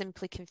people as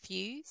simply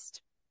confused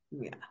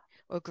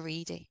or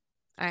greedy.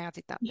 I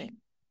added that bit.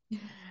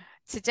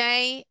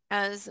 Today,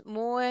 as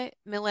more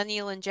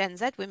millennial and Gen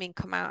Z women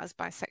come out as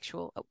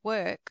bisexual at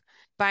work,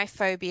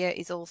 biphobia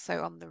is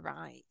also on the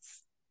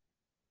rise.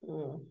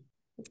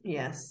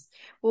 Yes.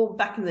 Well,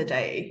 back in the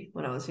day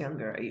when I was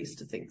younger, I used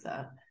to think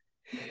that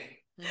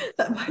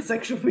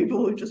bisexual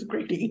people were just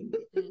greedy.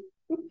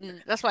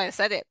 That's why I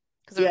said it,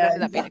 because I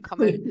remember that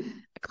being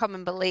a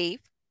common belief.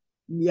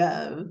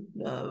 Yeah,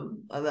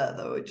 that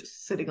they were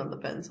just sitting on the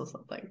fence or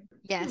something.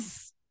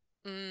 Yes.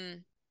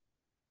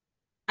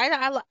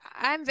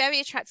 I'm very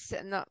attracted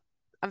to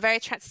I'm very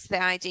attracted to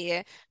the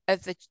idea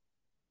of the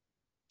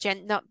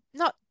not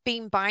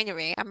being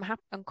binary.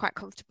 I'm quite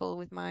comfortable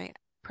with my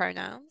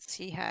pronouns,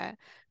 she, her,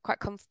 quite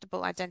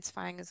comfortable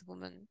identifying as a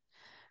woman.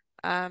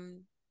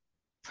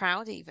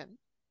 Proud even.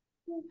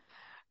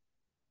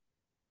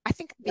 I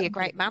think I'd be a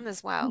great man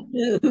as well.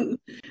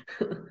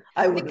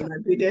 I wouldn't.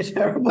 I'd be a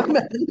terrible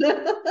man.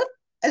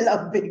 I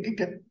love being a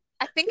good.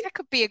 I think I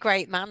could be a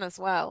great man as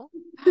well.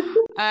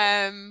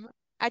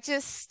 I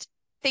just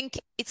think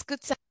it's good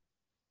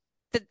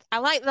I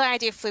like the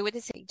idea of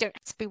fluidity. You don't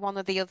have to be one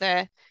or the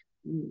other.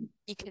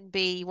 You can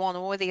be one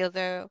or the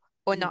other,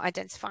 or not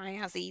identify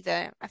as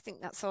either. I think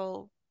that's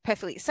all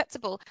perfectly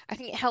acceptable. I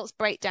think it helps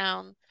break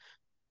down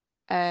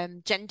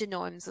gender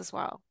norms as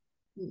well.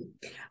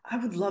 I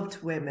would love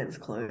to wear men's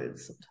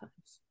clothes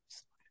sometimes.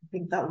 I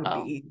think that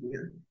would be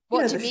easier.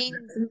 What do you mean?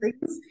 And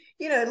things.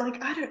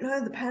 Like, I don't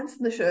know, the pants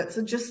and the shirts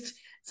are just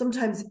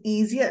sometimes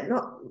easier,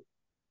 not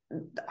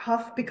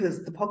half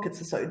because the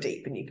pockets are so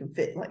deep and you can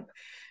fit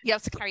you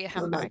have to carry a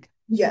handbag.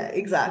 Yeah,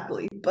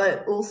 exactly.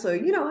 But also,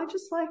 I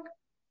just like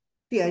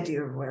the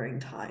idea of wearing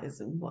ties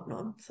and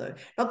whatnot. So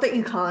not that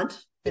you can't.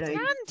 You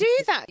can do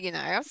that,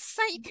 I was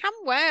saying you can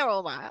wear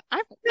all that.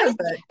 I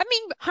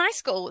mean, high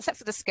school, except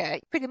for the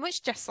skirt, pretty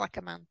much dressed like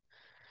a man.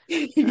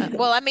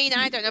 Well, I mean,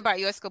 I don't know about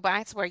your school, but I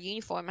had to wear a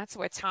uniform. I had to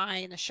wear a tie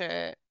and a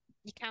shirt.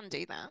 You can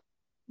do that.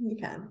 You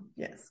can,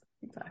 yes,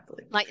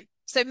 exactly.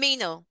 So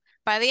Meenal,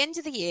 by the end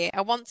of the year,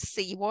 I want to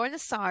see you wearing a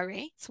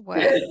sari to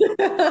work.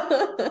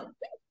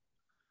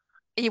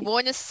 You're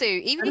wearing a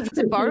suit, even if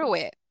you to borrow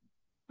it.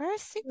 Wear a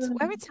suit,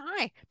 wear a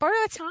tie, borrow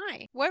a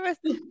tie, wear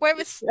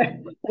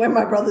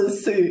my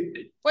brother's suit.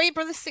 Wear your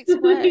brother's suit to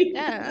work.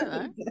 Yeah, I don't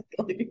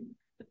know.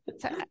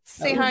 Exactly.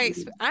 See how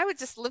I would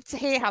just love to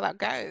hear how that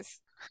goes.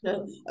 Yeah.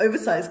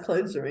 Oversized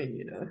clothes are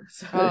in,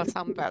 So. Oh,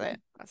 tell me about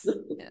it. I've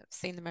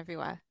seen them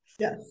everywhere.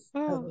 Yes.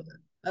 Oh.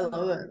 I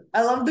love it.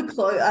 I love the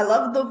clothes. I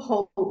love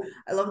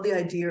the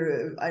idea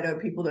of, I know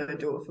people don't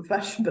do it for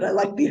fashion, but I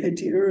like the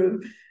idea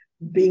of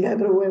being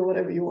able to wear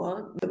whatever you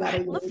want. No matter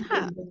I love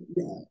that.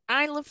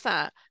 I love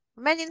that.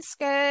 Men in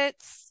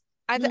skirts.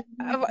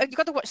 You've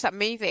got to watch that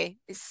movie.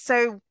 It's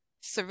so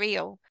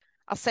surreal.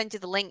 I'll send you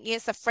the link.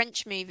 It's a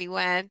French movie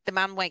where the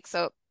man wakes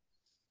up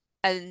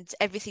and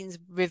everything's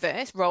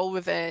reversed, role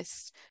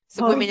reversed.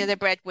 So women are the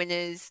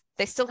breadwinners.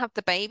 They still have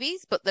the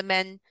babies, but the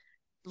men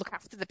look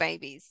after the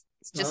babies.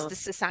 It's just the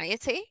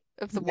society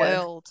of the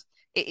world.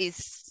 It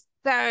is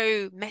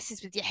so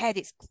messes with your head.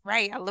 It's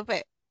great. I love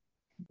it.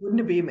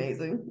 Wouldn't it be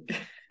amazing?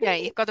 Yeah,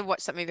 you've got to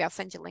watch that movie. I'll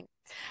send you a link.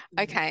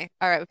 Okay.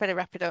 All right. We better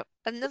wrap it up.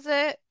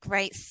 Another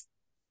great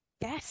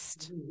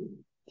guest.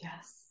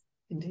 Yes,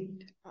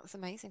 indeed. That's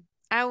amazing.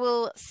 I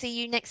will see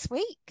you next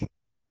week.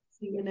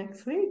 See you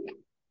next week.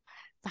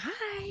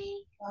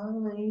 Bye.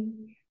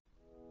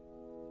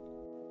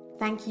 Bye.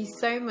 Thank you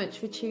so much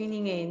for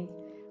tuning in.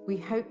 We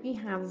hope you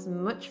have as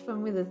much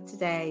fun with us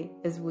today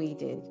as we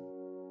did.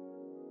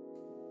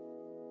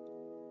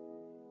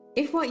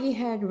 If what you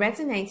heard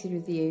resonated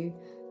with you,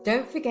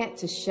 don't forget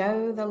to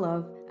show the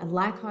love and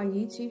like our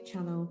YouTube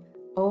channel,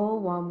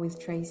 All One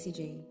with Tracy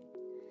G.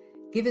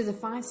 Give us a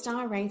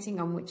 5-star rating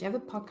on whichever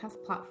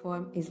podcast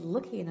platform is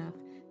lucky enough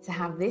to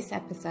have this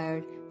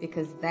episode,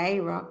 because they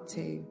rock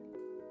too.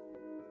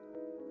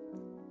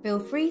 Feel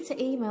free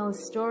to email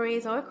us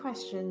stories or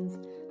questions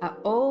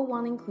at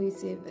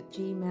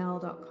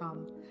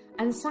alloneinclusive@gmail.com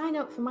and sign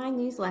up for my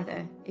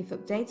newsletter if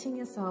updating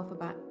yourself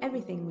about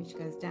everything which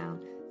goes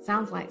down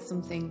sounds like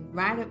something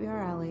right up your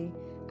alley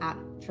at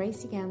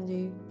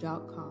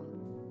tracygandu.com.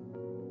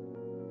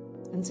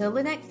 Until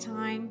the next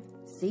time,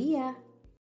 see ya!